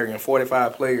 We're carrying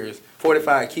 45 players,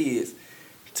 45 kids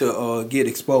to get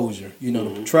exposure. You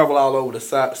know, to travel all over the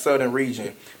southern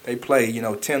region. They play, you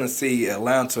know, Tennessee,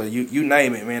 Atlanta, you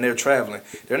name it, man. They're traveling.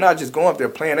 They're not just going up there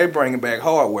playing. They're bringing back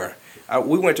hardware.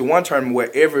 We went to one tournament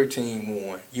where every team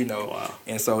won, you know. Wow.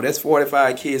 And so that's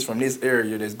 45 kids from this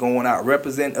area that's going out,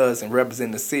 represent us and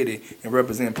represent the city and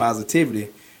represent positivity.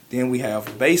 Then we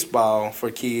have baseball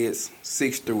for kids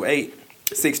 6 through 8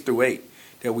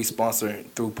 that we sponsor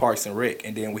through Parks and Rec.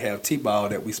 And then we have T-ball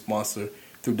that we sponsor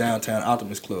through Downtown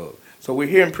Optimus Club. So we're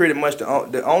hearing pretty much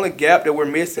the only gap that we're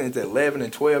missing is the 11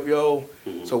 and 12-year-old.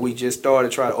 So we just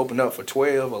started trying to open up for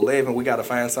 12, 11. We got to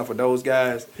find something for those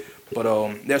guys. But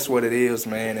that's what it is,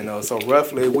 man. And so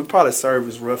roughly, we probably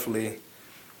service roughly,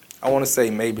 I want to say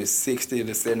maybe 60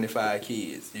 to 75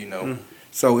 kids, you know.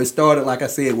 So it started, like I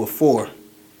said, with 4.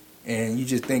 And you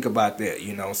just think about that,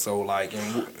 you know. So like,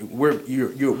 and we're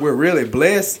really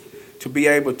blessed to be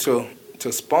able to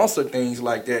sponsor things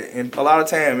like that. And a lot of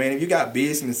time, man, if you got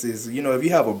businesses, you know, if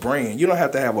you have a brand, you don't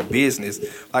have to have a business.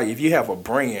 Like if you have a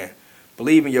brand,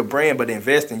 believe in your brand, but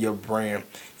invest in your brand.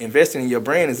 Investing in your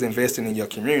brand is investing in your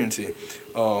community.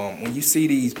 When you see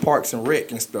these Parks and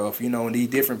Rec and stuff, you know, and these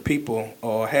different people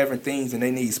are having things and they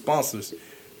need sponsors,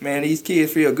 man, these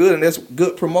kids feel good, and that's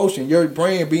good promotion. Your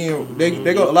brand being,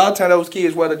 they go, a lot of times those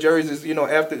kids wear the jerseys, you know,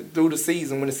 through the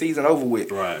season, when the season over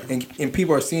with. Right. And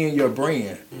people are seeing your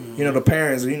brand. You know, the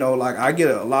parents, you know, like I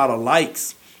get a lot of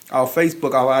likes off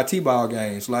Facebook, off our T-ball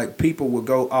games. Like people will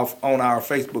go off on our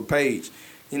Facebook page.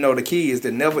 You know, the kids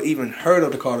that never even heard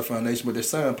of the Carter Foundation, but their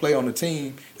son play on the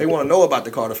team, they want to know about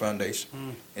the Carter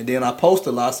Foundation. And then I post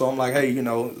a lot, so I'm like, hey, you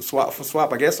know, swap for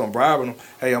swap. I guess I'm bribing them.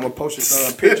 Hey, I'm going to post your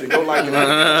son picture. Go like it.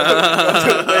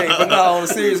 But no, on a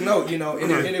serious note, you know,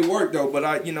 and it worked, though. But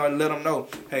I let them know,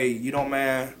 hey, you don't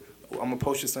mind, I'm going to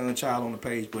post your son's child on the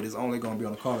page, but it's only going to be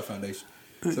on the Carter Foundation.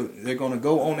 So they're going to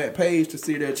go on that page to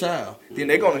see their child. Then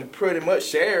they're going to pretty much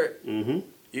share it.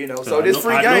 You know, so this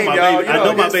free game, y'all. I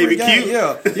know my baby cute.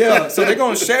 Yeah. So they're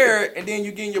gonna share it, and then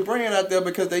you getting your brand out there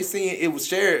because they seeing it was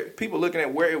shared. People looking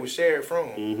at where it was shared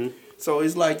from. So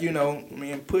it's like, you know,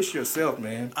 man, push yourself,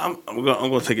 man. I'm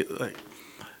gonna take it like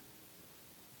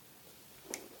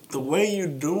the way you're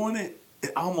doing it.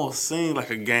 It almost seems like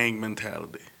a gang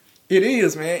mentality. It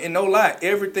is, man, and no lie,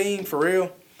 everything for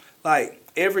real, like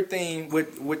everything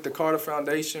with the Carter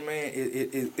Foundation, man.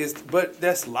 It's but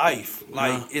that's life.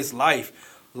 Like it's life.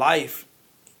 Life,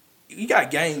 you got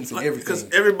games and everything. Because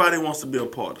everybody wants to be a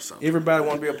part of something. Everybody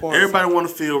want to be a part. Everybody want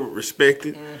to feel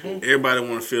respected. Everybody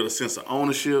want to feel a sense of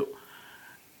ownership,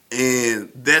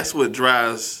 and that's what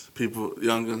drives people,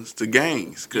 youngins, to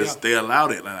gangs because they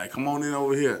allowed it. Like, come on in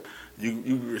over here.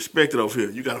 You respected over here.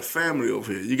 You got a family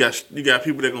over here. You got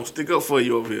people that gonna stick up for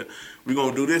you over here. We're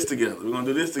gonna do this together. We're gonna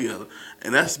do this together,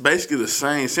 and that's basically the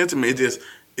same sentiment. It just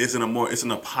it's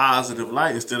in a positive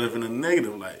light instead of in a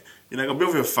negative light. You're not going to be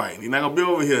over here fighting. You're not going to be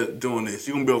over here doing this.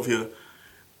 You're going to be over here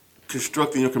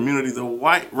constructing your community the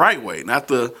right way, not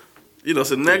the, you know,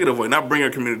 it's a negative way. Not bring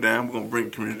your community down. We're going to bring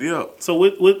the community up. So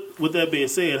with that being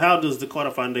said, how does the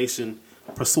Carter Foundation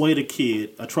persuade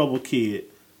a troubled kid,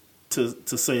 to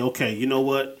say, okay, you know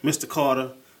what, Mr.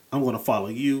 Carter, I'm going to follow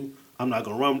you. I'm not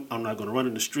going to run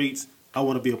in the streets. I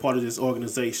want to be a part of this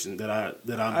organization that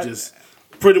I'm just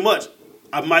pretty much.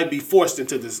 I might be forced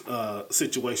into this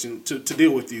situation to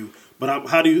deal with you, but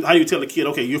how do you tell a kid,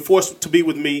 okay, you're forced to be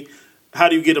with me? How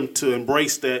do you get them to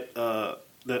embrace that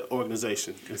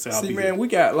organization and say, I'll be man, here? we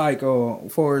got like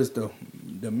as far as the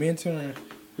mentoring,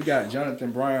 we got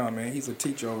Jonathan Brown, man. He's a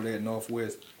teacher over there at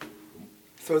Northwest.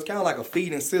 So it's kind of like a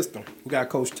feeding system. We got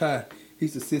Coach Ty.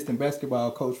 He's the assistant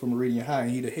basketball coach from Meridian High,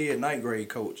 and he's the head ninth grade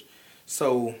coach.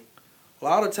 So a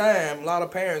lot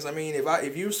of parents, I mean,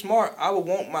 if you're smart, I would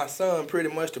want my son pretty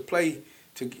much to play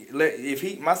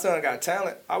my son got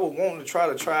talent, I would want him to try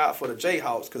out for the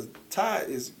Jayhawks because Ty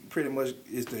is pretty much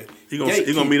the He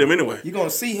gonna meet him anyway. You're gonna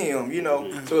see him, you know.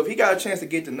 So if he got a chance to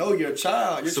get to know your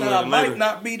child might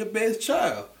not be the best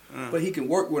child, but he can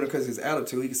work with him because his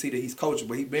attitude. He can see that he's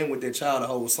coachable. He's been with that child the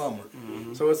whole summer,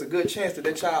 so it's a good chance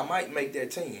that child might make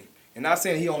that team. And not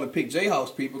saying he only picked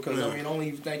Jayhawks people because I mean,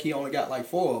 only think he only got like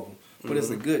 4 of them, but it's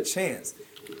a good chance.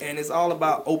 And it's all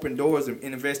about open doors and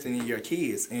investing in your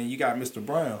kids. And you got Mr.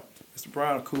 Brown. Mr.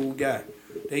 Brown, a cool guy.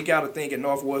 They got to think at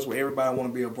Northwest where everybody want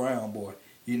to be a Brown boy.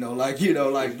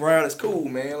 Like Brown is cool,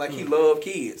 man. Like he love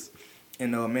kids.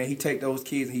 And man, he take those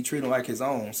kids and he treat them like his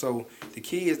own. So the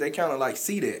kids, they kind of like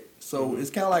see that. So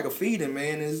it's kind of like a feeding,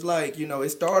 man. It's like, it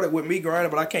started with me growing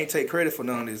up, but I can't take credit for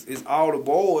none of this. It's all the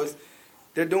boys.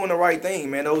 They're doing the right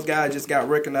thing, man. Those guys just got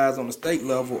recognized on the state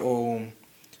level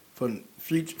for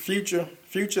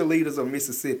future leaders of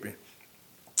Mississippi.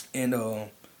 And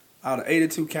out of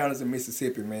 82 counties in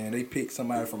Mississippi, man, they picked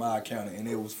somebody from our county, and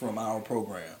it was from our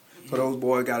program. So those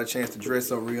boys got a chance to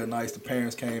dress up real nice. The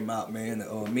parents came out, man.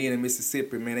 Men in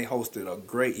Mississippi, man, they hosted a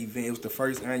great event. It was the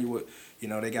first annual,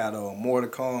 they got more to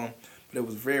come. But it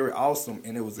was very awesome,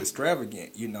 and it was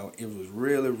extravagant, It was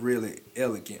really, really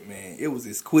elegant, man. It was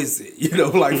exquisite,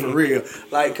 like for real.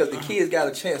 Like, because the kids got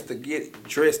a chance to get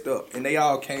dressed up, and they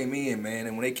all came in, man.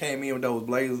 And when they came in with those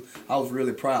blazers, I was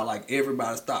really proud. Like,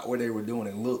 everybody stopped what they were doing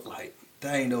and looked like,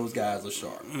 dang, those guys are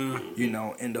sharp, And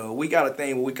we got a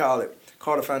thing where we call it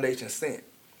Carter Foundation Scent.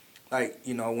 Like,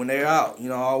 when they're out, I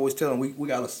always tell them we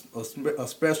got a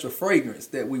special fragrance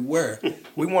that we wear.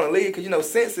 We want to leave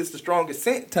because, scent is the strongest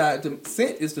sense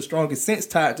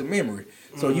tied to memory.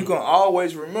 So you're going to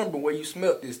always remember where you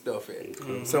smelt this stuff at.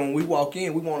 So when we walk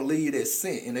in, we want to leave that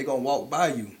scent, and they're going to walk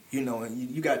by you, and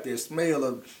you got that smell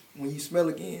of, when you smell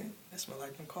again, that smell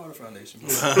like them Carter Foundation.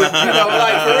 Like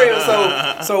for real.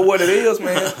 So what it is,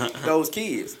 man, those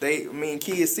kids,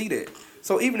 kids see that.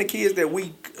 So even the kids that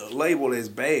we label as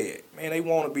bad, man, they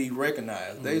want to be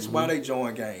recognized. That's why they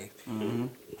join gangs.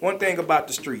 One thing about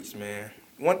the streets, man.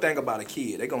 One thing about a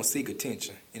kid, they're going to seek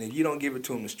attention. And if you don't give it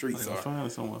to them,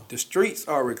 the streets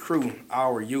are recruiting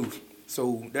our youth.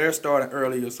 So they're starting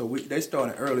earlier, so we got to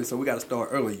start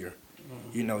earlier.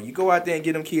 You go out there and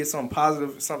get them kids something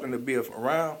positive, something to be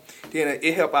around. Then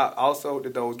it help out also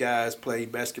that those guys play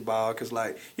basketball. Because,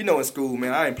 in school,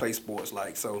 man, I didn't play sports.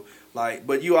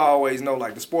 But you always know,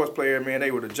 the sports player, man,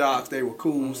 they were the jocks. They were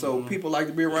cool. So people like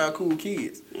to be around cool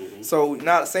kids. So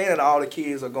not saying that all the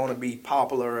kids are going to be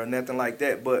popular or nothing like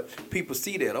that. But people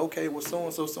see that, okay, well,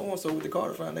 so-and-so with the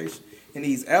Carter Foundation. And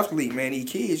these athletes, man,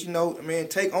 these kids, man,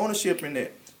 take ownership in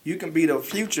that. You can be the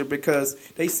future because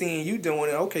they seeing you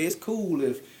doing it. Okay, it's cool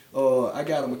if I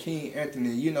got a McKean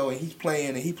Anthony, and he's playing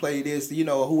and he played this,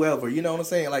 whoever. You know what I'm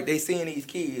saying? Like they seeing these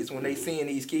kids when they seeing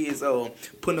these kids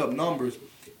putting up numbers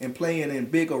and playing in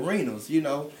big arenas,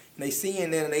 and they seeing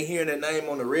that and they hearing their name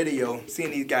on the radio, seeing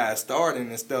these guys starting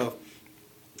and stuff.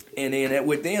 And then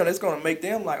with them, it's going to make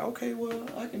them like, okay, well,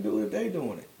 I can do it if they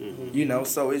doing it.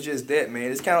 So it's just that,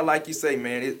 man. It's kind of like you say,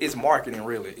 man, it's marketing,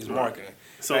 really. It's marketing.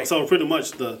 So pretty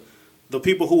much the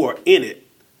people who are in it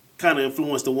kind of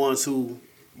influence the ones who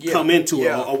come into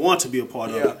it or want to be a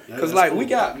part of it. Because we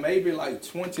got maybe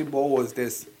 20 boys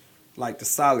that's like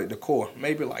the core.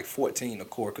 Maybe 14 the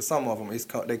core because some of them,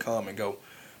 they come and go.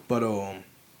 But, man,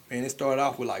 it started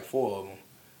off with 4 of them.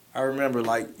 I remember,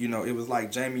 it was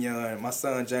Jamie Young, my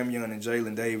son Jamie Young and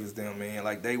Jalen Davis, them,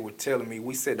 man. They were telling me,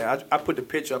 we sat there, I put the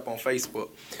picture up on Facebook.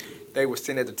 They were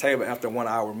sitting at the table after a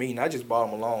 1-hour meeting. I just brought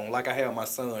them along, like I had my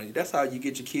son. That's how you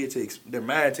get your kid their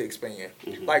mind to expand.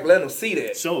 Let them see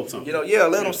that. Show them something.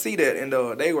 Let them see that. And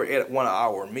they were at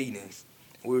 1-hour meetings.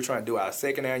 We were trying to do our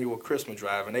second annual Christmas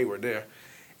drive, and they were there.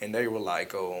 And they were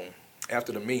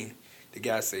after the meeting, the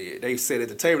guy said, they said at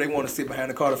the table, they want to sit behind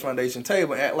the Carter Foundation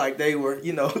table and act like they were,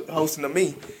 hosting the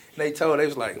meeting. And they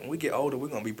was like, when we get older, we're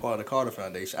going to be part of the Carter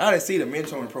Foundation. I didn't see the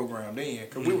mentoring program then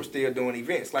because we were still doing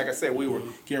events. Like I said, we were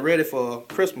getting ready for a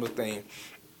Christmas thing.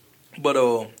 But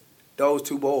those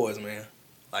 2 boys, man,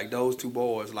 those 2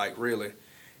 boys, really,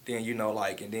 then,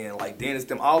 and then, Dennis,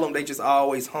 them, all of them, they just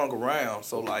always hung around.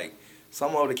 So,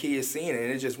 some of the kids seeing it,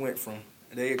 and it just went from,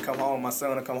 they come home, my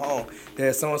son would come home.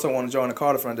 Dad, so-and-so want to join the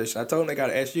Carter Foundation. I told them they got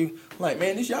to ask you. I'm like,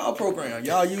 man, this y'all program.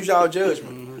 Y'all use y'all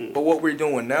judgment. But what we're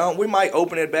doing now, we might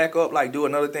open it back up, do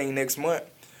another thing next month.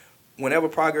 Whenever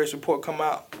progress report come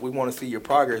out, we want to see your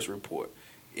progress report.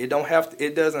 It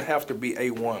doesn't have to be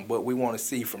A1, but we want to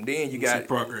see from then you got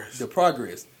progress. The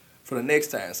progress. for the next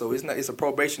time. So it's a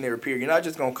probationary period. You're not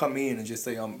just gonna come in and just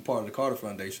say I'm part of the Carter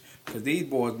Foundation, because these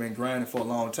boys been grinding for a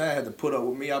long time. Had to put up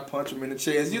with me. I punch them in the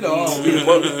chest. You know,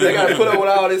 they got to put up with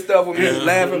all this stuff with me,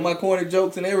 laughing at my corny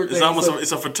jokes and everything. It's almost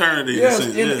it's a fraternity. Yes,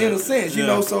 in a sense, you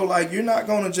know. So like, you're not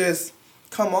gonna just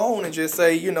come on and just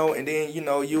say, you know, and then, you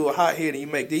know, you a hothead and you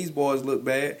make these boys look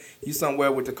bad. You somewhere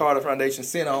with the Carter Foundation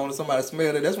center on and somebody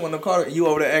smell it. That's when the Carter, you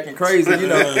over there acting crazy, you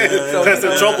know. So, that's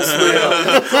the trouble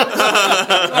smell.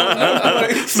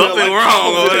 Something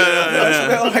wrong over there.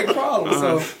 Smell like problems.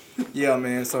 So, yeah,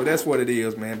 man. So that's what it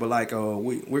is, man. But like,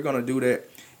 we're gonna do that,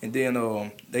 and then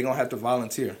they gonna have to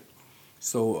volunteer.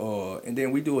 So, and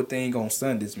then we do a thing on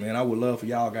Sundays, man. I would love for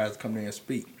y'all guys to come in and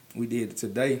speak. We did it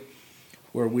today,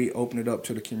 where we open it up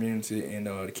to the community, and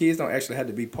the kids don't actually have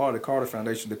to be part of the Carter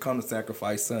Foundation to come to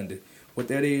Sacrifice Sunday. What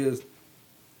that is,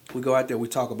 we go out there, we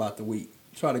talk about the week,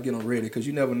 try to get them ready, because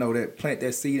you never know, that plant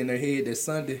that seed in their head that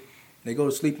Sunday, they go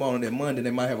to sleep on it that Monday,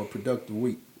 they might have a productive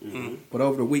week. Mm-hmm. But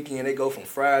over the weekend, they go from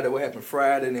Friday, what happened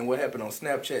Friday, then what happened on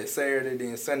Snapchat Saturday,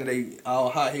 then Sunday, they all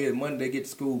hot-headed, Monday they get to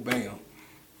school, bam.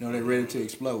 You know, they're ready to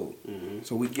explode. Mm-hmm.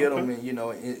 So we get them, and, you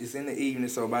know, it's in the evening,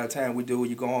 so by the time we do it,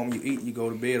 you go home, you eat, you go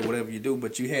to bed, or whatever you do,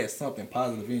 but you had something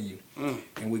positive in you.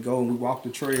 And we go and we walk the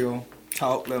trail,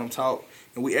 talk, let them talk,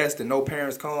 and we ask that no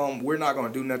parents come. We're not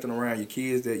going to do nothing around your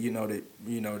kids that, you know, that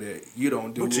you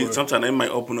don't do. But sometimes they might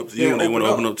open up to you, and they want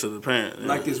to open up to the parents. Yeah.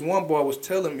 Like this one boy was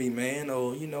telling me, man,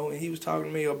 you know, and he was talking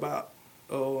to me about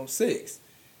sex.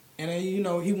 And then, you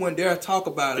know, he wouldn't dare talk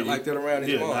about it like that around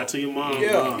his mom. Yeah, not to your mom.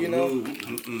 Yeah, you know.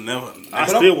 Never. I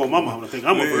still want my mom to think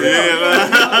I'm a virgin.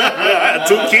 I had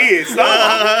 2 kids.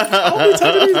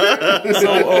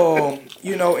 So,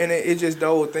 you know, and it's just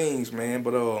those things, man.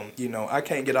 But, you know, I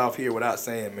can't get off here without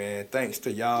saying, man, thanks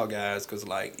to y'all guys, because,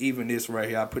 like, even this right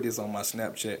here, I put this on my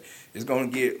Snapchat. It's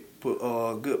going to get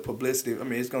good publicity. I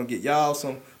mean, it's going to get y'all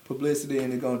some publicity,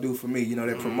 and it's gonna do for me, you know,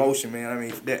 that promotion, man. I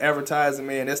mean, that advertising,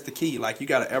 man, that's the key. Like, you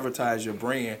gotta advertise your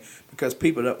brand, because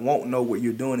people that won't know what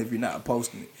you're doing if you're not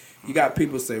posting it. You got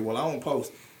people say, well, I don't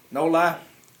post. No lie.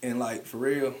 And like, for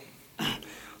real, a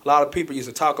lot of people used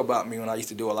to talk about me when I used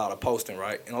to do a lot of posting,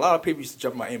 right? And a lot of people used to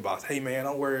jump in my inbox, hey man,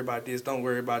 don't worry about this, don't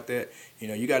worry about that. You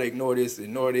know, you gotta ignore this,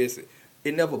 ignore this.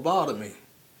 It never bothered me,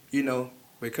 you know.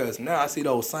 Because now I see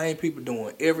those same people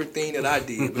doing everything that I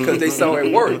did because they saw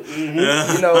it work. You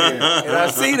know, and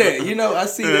I see that, you know, I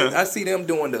see them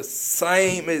doing the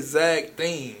same exact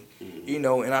thing, you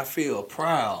know, and I feel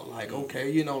proud. Like, okay,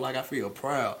 you know, like I feel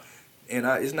proud. And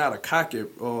it's not a cocky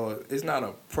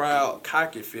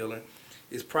feeling.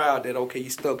 It's proud that, okay,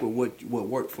 you stuck with what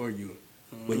worked for you.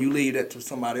 But you leave that to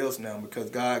somebody else now,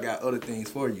 because God got other things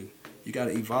for you. You got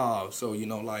to evolve. So, you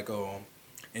know, like,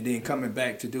 and then coming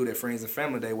back to do that Friends and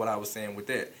Family Day, what I was saying with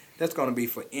that, that's going to be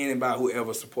for anybody who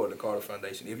ever supported the Carter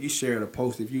Foundation. If you shared a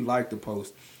post, if you liked the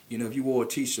post, you know, if you wore a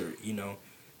T-shirt, you know,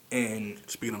 and...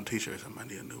 Speaking of T-shirts, I might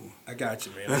need a new one. I got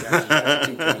you, man. I got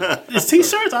you too. It's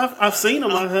T-shirts? I've seen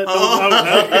them. I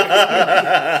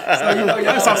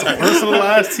saw some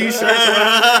personalized T-shirts.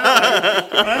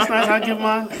 That's nice. I give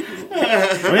my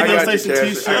radio station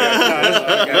T-shirt.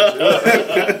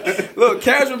 Look,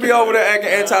 Casual be over there acting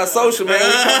antisocial, man. He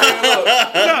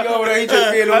over there, he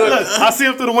just being a little... I see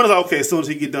him through the windows. Okay, as soon as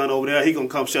he get done over there, he gonna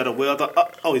come shut up. Well, I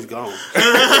thought, he's gone.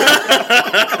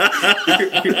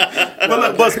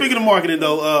 But speaking of marketing,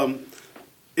 though,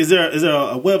 is there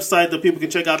a website that people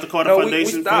can check out the Carter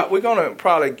Foundation? We're gonna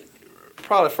probably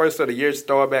first of the year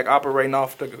start back operating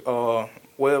off the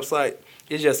website.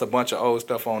 It's just a bunch of old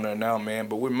stuff on there now, man.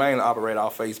 But we mainly operate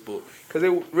off Facebook, because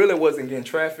it really wasn't getting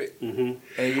traffic. Mm-hmm.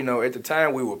 And, you know, at the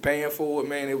time we were paying for it,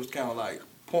 man, it was kind of like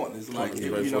pointless. Like,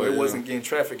 it wasn't getting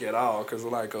traffic at all. Because,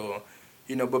 like,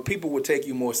 you know, but people would take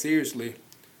you more seriously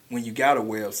when you got a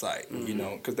website, you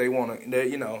know, because they want to,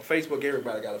 you know, Facebook,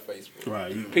 everybody got a Facebook.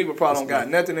 Right. People probably don't got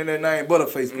nothing in their name but a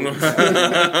Facebook.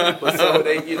 But so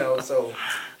they, you know,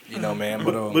 man.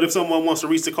 But if someone wants to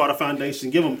reach the Carter Foundation,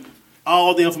 give them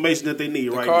all the information that they need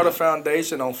right now. The Carter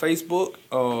Foundation on Facebook,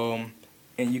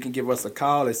 and you can give us a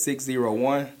call at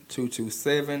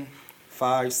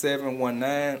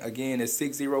 601-227-5719. Again, it's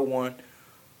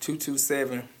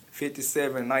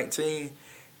 601-227-5719.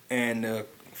 And the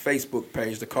Facebook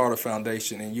page, the Carter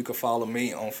Foundation, and you can follow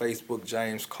me on Facebook,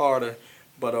 James Carter.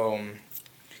 But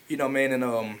you know, man,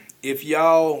 and if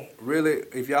y'all really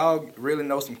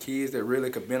know some kids that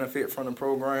really could benefit from the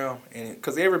program, and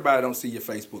because everybody don't see your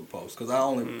Facebook posts, because I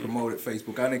only promoted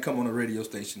Facebook, I didn't come on the radio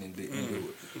station and do it.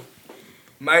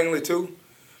 Mainly too,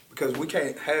 because we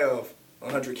can't have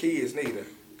 100 kids neither,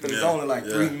 because it's only like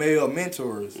 3 male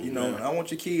mentors, you know. And I want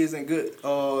your kids in good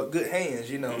hands,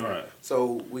 you know. Right.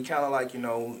 So we kind of like, you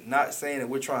know, not saying that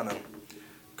we're trying to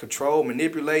control,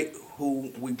 manipulate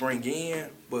who we bring in.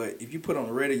 But if you put on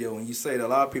the radio and you say that, a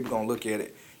lot of people gonna look at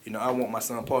it. You know, I want my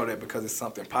son part of that because it's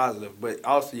something positive. But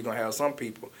also, you're gonna have some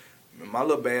people. My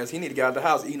little bass, he need to get out the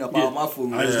house eating up all my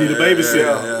food. I just need a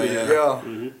babysitter. Yeah.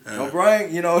 Don't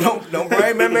bring, don't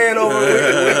bring my man over.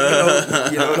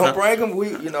 Don't bring him.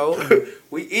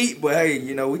 We eat, but hey,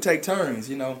 we take turns,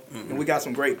 and we got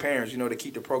some great parents, to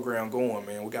keep the program going,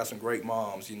 man. We got some great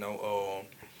moms, that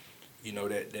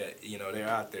they're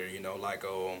out there, like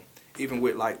even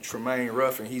with like Tremaine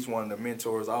Ruffin, he's one of the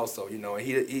mentors also, and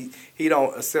he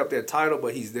don't accept that title,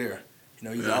 but he's there.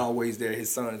 He's always there.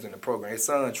 His son is in the program. His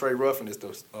son, Trey Ruffin, is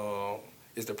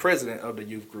the president of the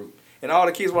youth group. And all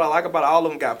the kids, what I like about it, all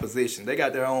of them got positions. They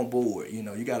got their own board. You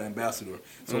got an ambassador.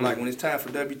 So, like, when it's time for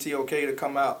WTOK to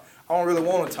come out, I don't really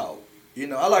want to talk.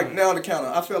 I like now the counter.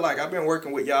 I feel like I've been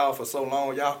working with y'all for so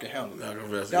long, y'all can handle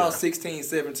it. Y'all 16,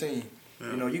 17.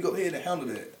 You go ahead and handle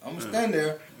that. I'm going to stand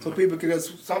there so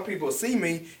because some people see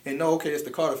me and know, okay, it's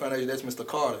the Carter Foundation, that's Mr.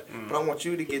 Carter. But I want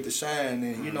you to get the shine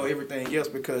and, everything else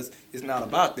because it's not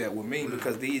about that with me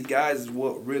because these guys is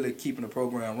what really keeping the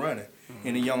program running.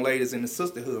 And the young ladies in the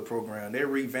sisterhood program, they're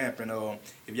revamping.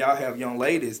 If y'all have young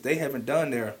ladies, they haven't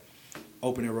done their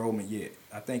open enrollment yet.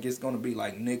 I think it's going to be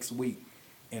like next week.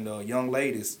 And young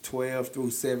ladies, 12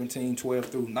 through 17, 12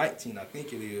 through 19, I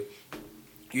think it is.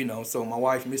 So my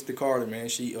wife, Mr. Carter, man,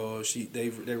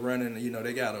 they're running,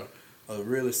 they got a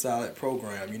really solid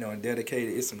program, and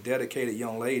dedicated. It's some dedicated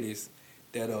young ladies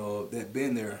that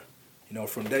been there,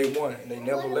 from day one, and they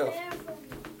never left.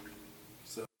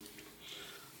 So.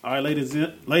 All right,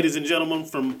 ladies and gentlemen,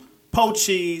 from Po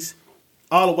Cheese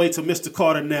all the way to Mr.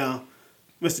 Carter now,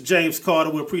 Mr. James Carter,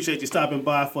 we appreciate you stopping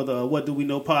by for the What Do We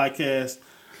Know podcast.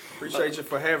 Appreciate you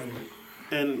for having me.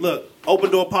 And look, open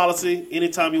door policy.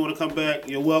 Anytime you want to come back,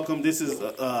 you're welcome. This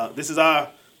is our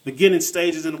beginning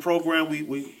stages in the program.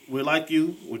 We're like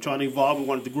you. We're trying to evolve. We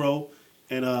want it to grow.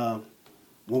 And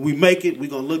when we make it, we're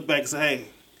gonna look back and say, "Hey,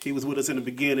 he was with us in the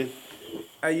beginning."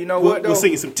 Hey, you know what? We'll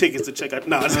send you some tickets to check out.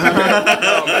 No, man,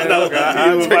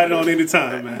 you invite on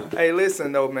anytime, man. Hey,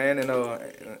 listen though, man, and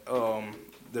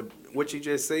what you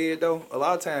just said though, a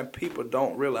lot of times people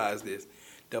don't realize this.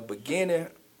 The beginning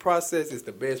process is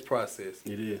the best process.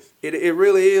 It is. It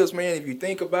really is, man. If you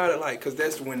think about it, like, cause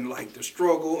that's when like the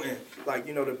struggle and like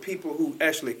the people who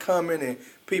actually coming and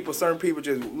certain people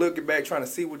just looking back trying to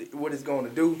see what it's going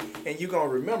to do, and you gonna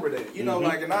remember that,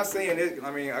 like, and not saying it.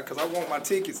 I mean, cause I want my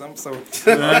tickets. I'm so,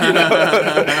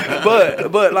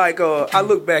 but like I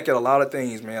look back at a lot of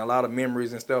things, man, a lot of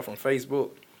memories and stuff from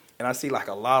Facebook, and I see like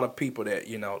a lot of people that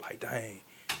like dang.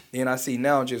 Then I see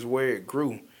now just where it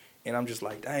grew. And I'm just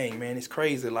like, dang, man, it's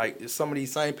crazy. Like, some of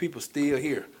these same people still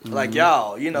here. Like,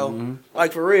 y'all,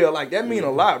 like, for real. Like, that mean a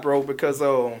lot, bro, because,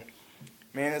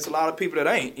 man, it's a lot of people that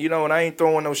ain't, and I ain't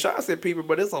throwing no shots at people,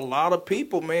 but it's a lot of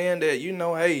people, man, that,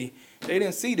 hey, they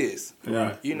didn't see this.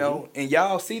 Right. And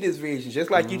y'all see this vision.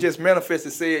 Just like you just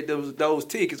manifested, said those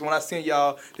tickets. When I send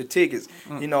y'all the tickets,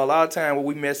 a lot of time when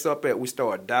we mess up at, we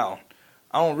start down.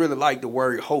 I don't really like the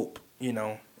word hope,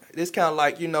 It's kind of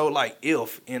like, like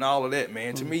if and all of that,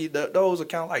 man. To me, those are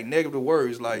kind of like negative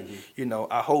words. Like,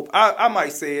 I hope. I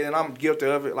might say it, and I'm guilty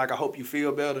of it, like I hope you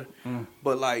feel better.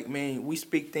 But, like, man, we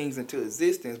speak things into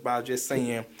existence by just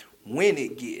saying when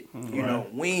it get,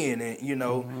 when,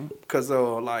 and, because,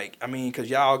 because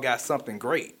y'all got something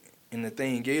great. And the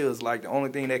thing is, like, the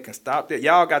only thing that can stop that,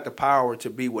 y'all got the power to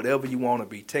be whatever you want to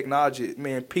be. Technology,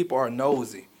 man, people are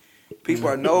nosy. People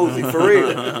are nosy for real,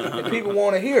 and people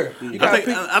want to hear.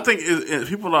 I think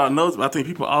people are nosy. But I think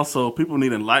people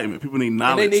need enlightenment. People need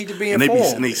knowledge. And they need to be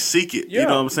informed. And they seek it. Yeah. You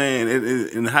know what I'm saying?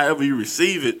 And however you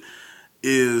receive it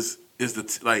is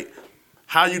like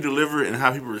how you deliver it and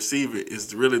how people receive it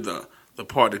is really the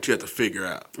part that you have to figure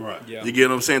out. Right. Yeah. You get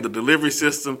what I'm saying? The delivery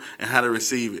system and how to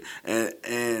receive it.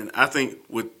 And I think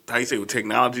with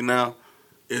technology now.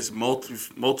 It's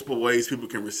multiple ways people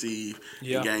can receive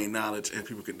and gain knowledge, and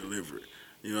people can deliver it.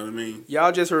 You know what I mean?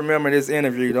 Y'all just remember this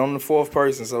interview. I'm the fourth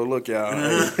person, so look, y'all.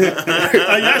 You're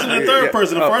actually the third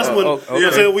person. The first one,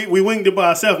 okay. We winged it by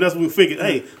ourselves, and that's what we figured.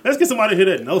 Hey, let's get somebody here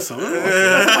that knows something.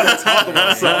 Let's talk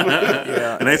about something.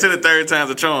 And they said the third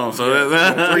time's a charm. So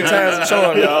 3 times a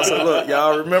charm, y'all. So look,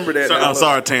 y'all remember that. I'm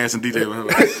sorry, Terrence and DJ. Well,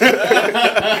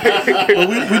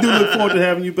 we do look forward to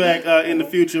having you back in the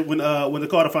future when the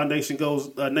Carter Foundation goes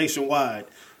nationwide.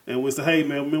 And we said, hey,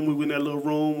 man, remember we were in that little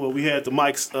room where we had the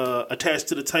mics attached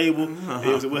to the table,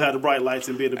 and we'll have the bright lights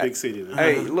and be in the big city.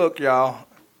 Hey, look, y'all,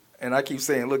 and I keep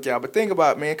saying, look, y'all, but think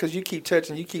about it, man, because you keep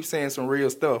saying some real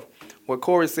stuff. What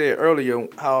Corey said earlier,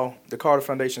 how the Carter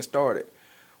Foundation started.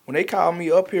 When they called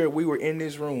me up here, we were in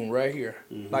this room right here.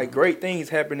 Like, great things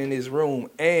happened in this room,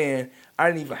 and I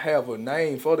didn't even have a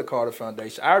name for the Carter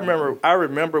Foundation. I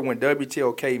remember when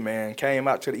WTOK, man, came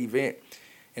out to the event,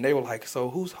 and they were like, so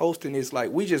who's hosting this?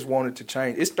 Like, we just wanted to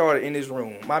change. It started in this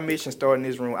room. My mission started in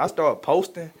this room. I started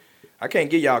posting. I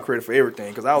can't give y'all credit for everything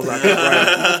because I was out there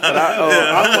right. But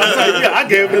I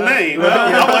gave him the name.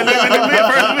 I wasn't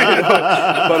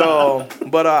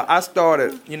even but I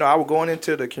started, I was going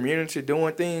into the community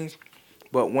doing things.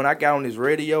 But when I got on this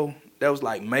radio, that was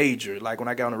like major. Like when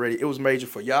I got on the radio, it was major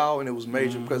for y'all, and it was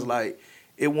major because like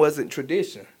it wasn't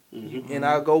tradition. And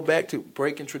I'll go back to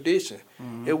breaking tradition.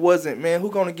 It wasn't, man,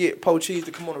 who gonna get Po Cheese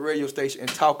to come on the radio station and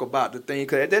talk about the thing?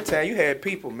 Because at that time you had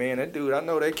people, man, that dude, I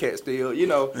know that cat still,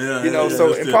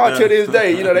 so and probably to this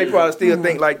day, they probably still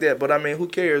think like that. But I mean, who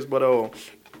cares? But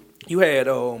we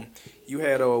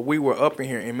were up in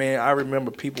here, and man, I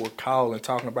remember people were calling,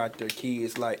 talking about their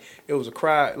kids, like it was a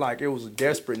cry, like it was a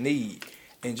desperate need.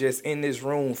 And just in this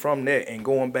room from that and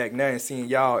going back now and seeing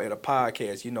y'all at a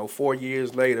podcast, 4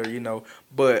 years later,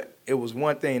 but it was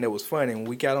one thing that was funny. When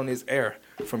we got on this air,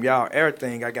 from y'all air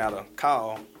thing, I got a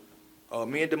call.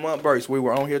 Me and DeMont Burks, we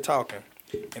were on here talking.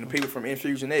 And the people from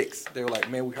Infusion X, they were like,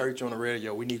 man, we heard you on the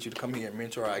radio. We need you to come here and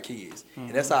mentor our kids.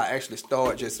 And that's how I actually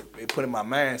started just putting my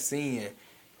mind seeing,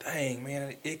 dang,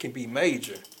 man, it can be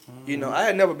major. I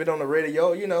had never been on the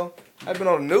radio, I've been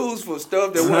on the news for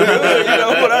stuff that wasn't good,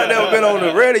 but I never been on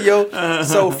the radio.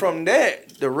 So from that,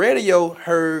 the radio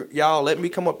heard y'all let me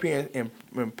come up here and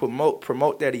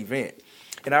promote that event.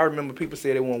 And I remember people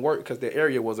said it won't work because the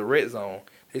area was a red zone.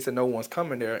 They said no one's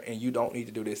coming there and you don't need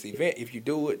to do this event. If you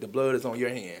do it, the blood is on your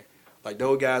hand. Like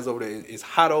those guys over there, it's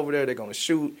hot over there, they're going to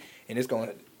shoot, and this going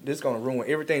to ruin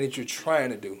everything that you're trying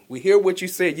to do. We hear what you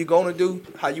said you're going to do,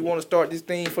 how you want to start this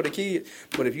thing for the kids,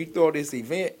 but if you throw this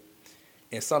event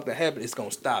and something happened, it's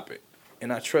going to stop it.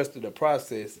 And I trusted the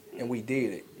process, and we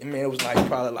did it. And man, it was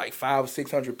probably 500 or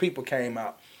 600 people came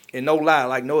out. And no lie,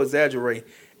 like no exaggerate.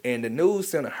 And the news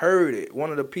center heard it.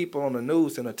 One of the people on the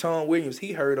news center, Tom Williams,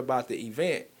 he heard about the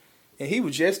event. And he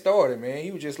was just started, man.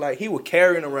 He was just he was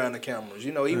carrying around the cameras.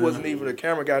 He wasn't even a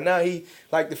camera guy. Now he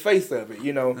like the face of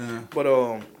it,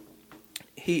 But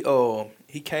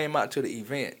he came out to the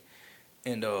event,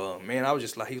 and man, I was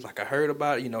just he was like, I heard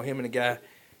about it, him and the guy,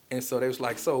 and so they was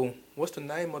like, so what's the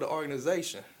name of the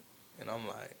organization? And I'm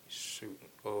like, shoot,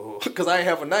 because I didn't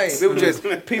have a name. It was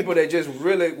just people that just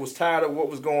really was tired of what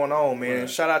was going on, man. Right. And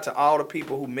shout out to all the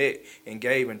people who met and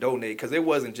gave and donated, because it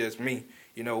wasn't just me.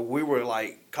 We were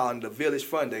calling it the Village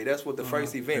Fun Day. That's what the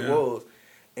first event was.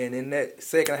 And in that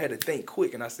second, I had to think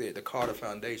quick, and I said the Carter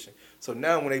Foundation. So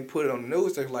now when they put it on the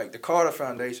news, they're like, the Carter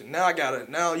Foundation. Now I got to,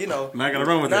 Now I got to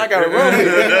run with it.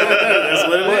 That's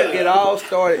what it is. It all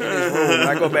started in this room. And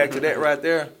I go back to that right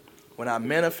there. When I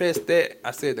manifest that, I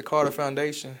said the Carter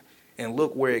Foundation, and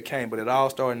look where it came. But it all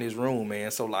started in this room,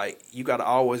 man. So, you got to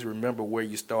always remember where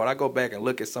you start. I go back and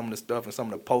look at some of the stuff and some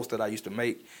of the posts that I used to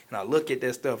make, and I look at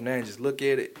that stuff now and just look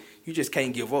at it. You just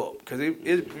can't give up. Because,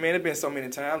 it's been so many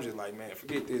times just man,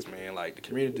 forget this, man. The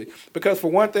community. Because, for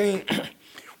one thing,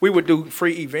 we would do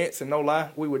free events, and no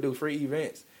lie, we would do free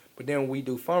events. But then we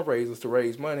do fundraisers to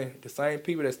raise money. The same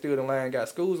people that stood in line got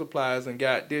school supplies and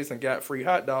got this and got free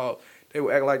hot dog. They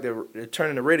would act like they're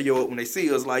turning the radio up when they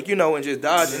see us, and just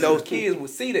dodging. Those kids would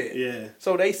see that. Yeah.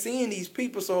 So they seeing these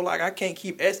people, so I can't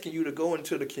keep asking you to go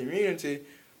into the community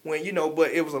when,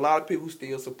 but it was a lot of people who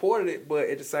still supported it, but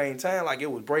at the same time,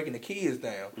 it was breaking the kids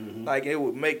down. Mm-hmm. It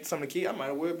would make some of the kids, I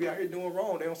might as well be out here doing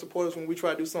wrong. They don't support us when we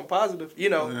try to do something positive,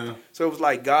 Yeah. So it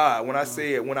was God, when I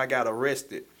said, when I got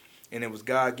arrested, and it was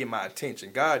God get my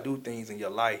attention. God do things in your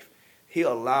life.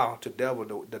 He'll allow the devil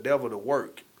to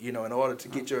work, in order to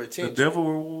get your attention. The devil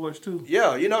rewards too.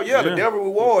 Yeah, the devil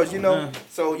rewards, Yeah.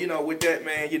 So, with that,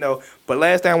 man, But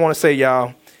last thing I want to say,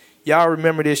 y'all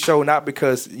remember this show not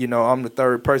because, I'm the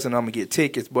third person I'm going to get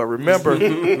tickets, but remember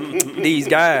these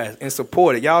guys and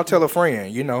support it. Y'all tell a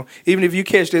friend, Even if you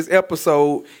catch this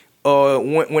episode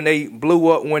when they blew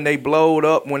up, when they blowed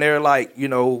up, when they're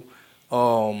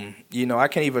I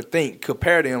can't even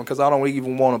compare them because I don't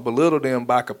even want to belittle them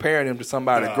by comparing them to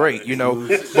somebody great,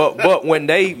 But when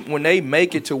they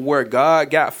make it to where God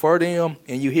got for them,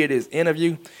 and you hear this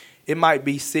interview, it might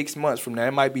be 6 months from now,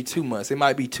 it might be 2 months, it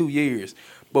might be 2 years.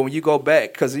 But when you go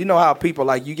back, because you know how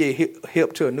people you get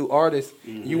hip to a new artist,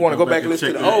 you want to go back and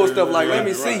listen to the old stuff. Let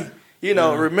me see,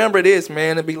 remember this,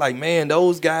 man, and be man,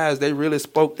 those guys, they really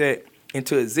spoke that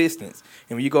into existence.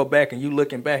 And when you go back and you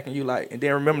looking back and you and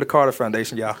then remember the Carter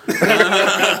Foundation, y'all. All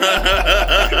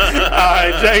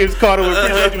right, James Carter, we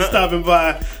appreciate you stopping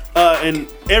by. And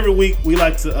every week we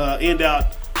like to end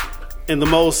out in the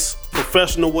most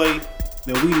professional way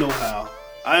then we know how.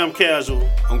 I am Casual.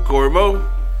 I'm Corey Moe.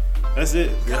 That's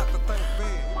it. Yeah. Got to think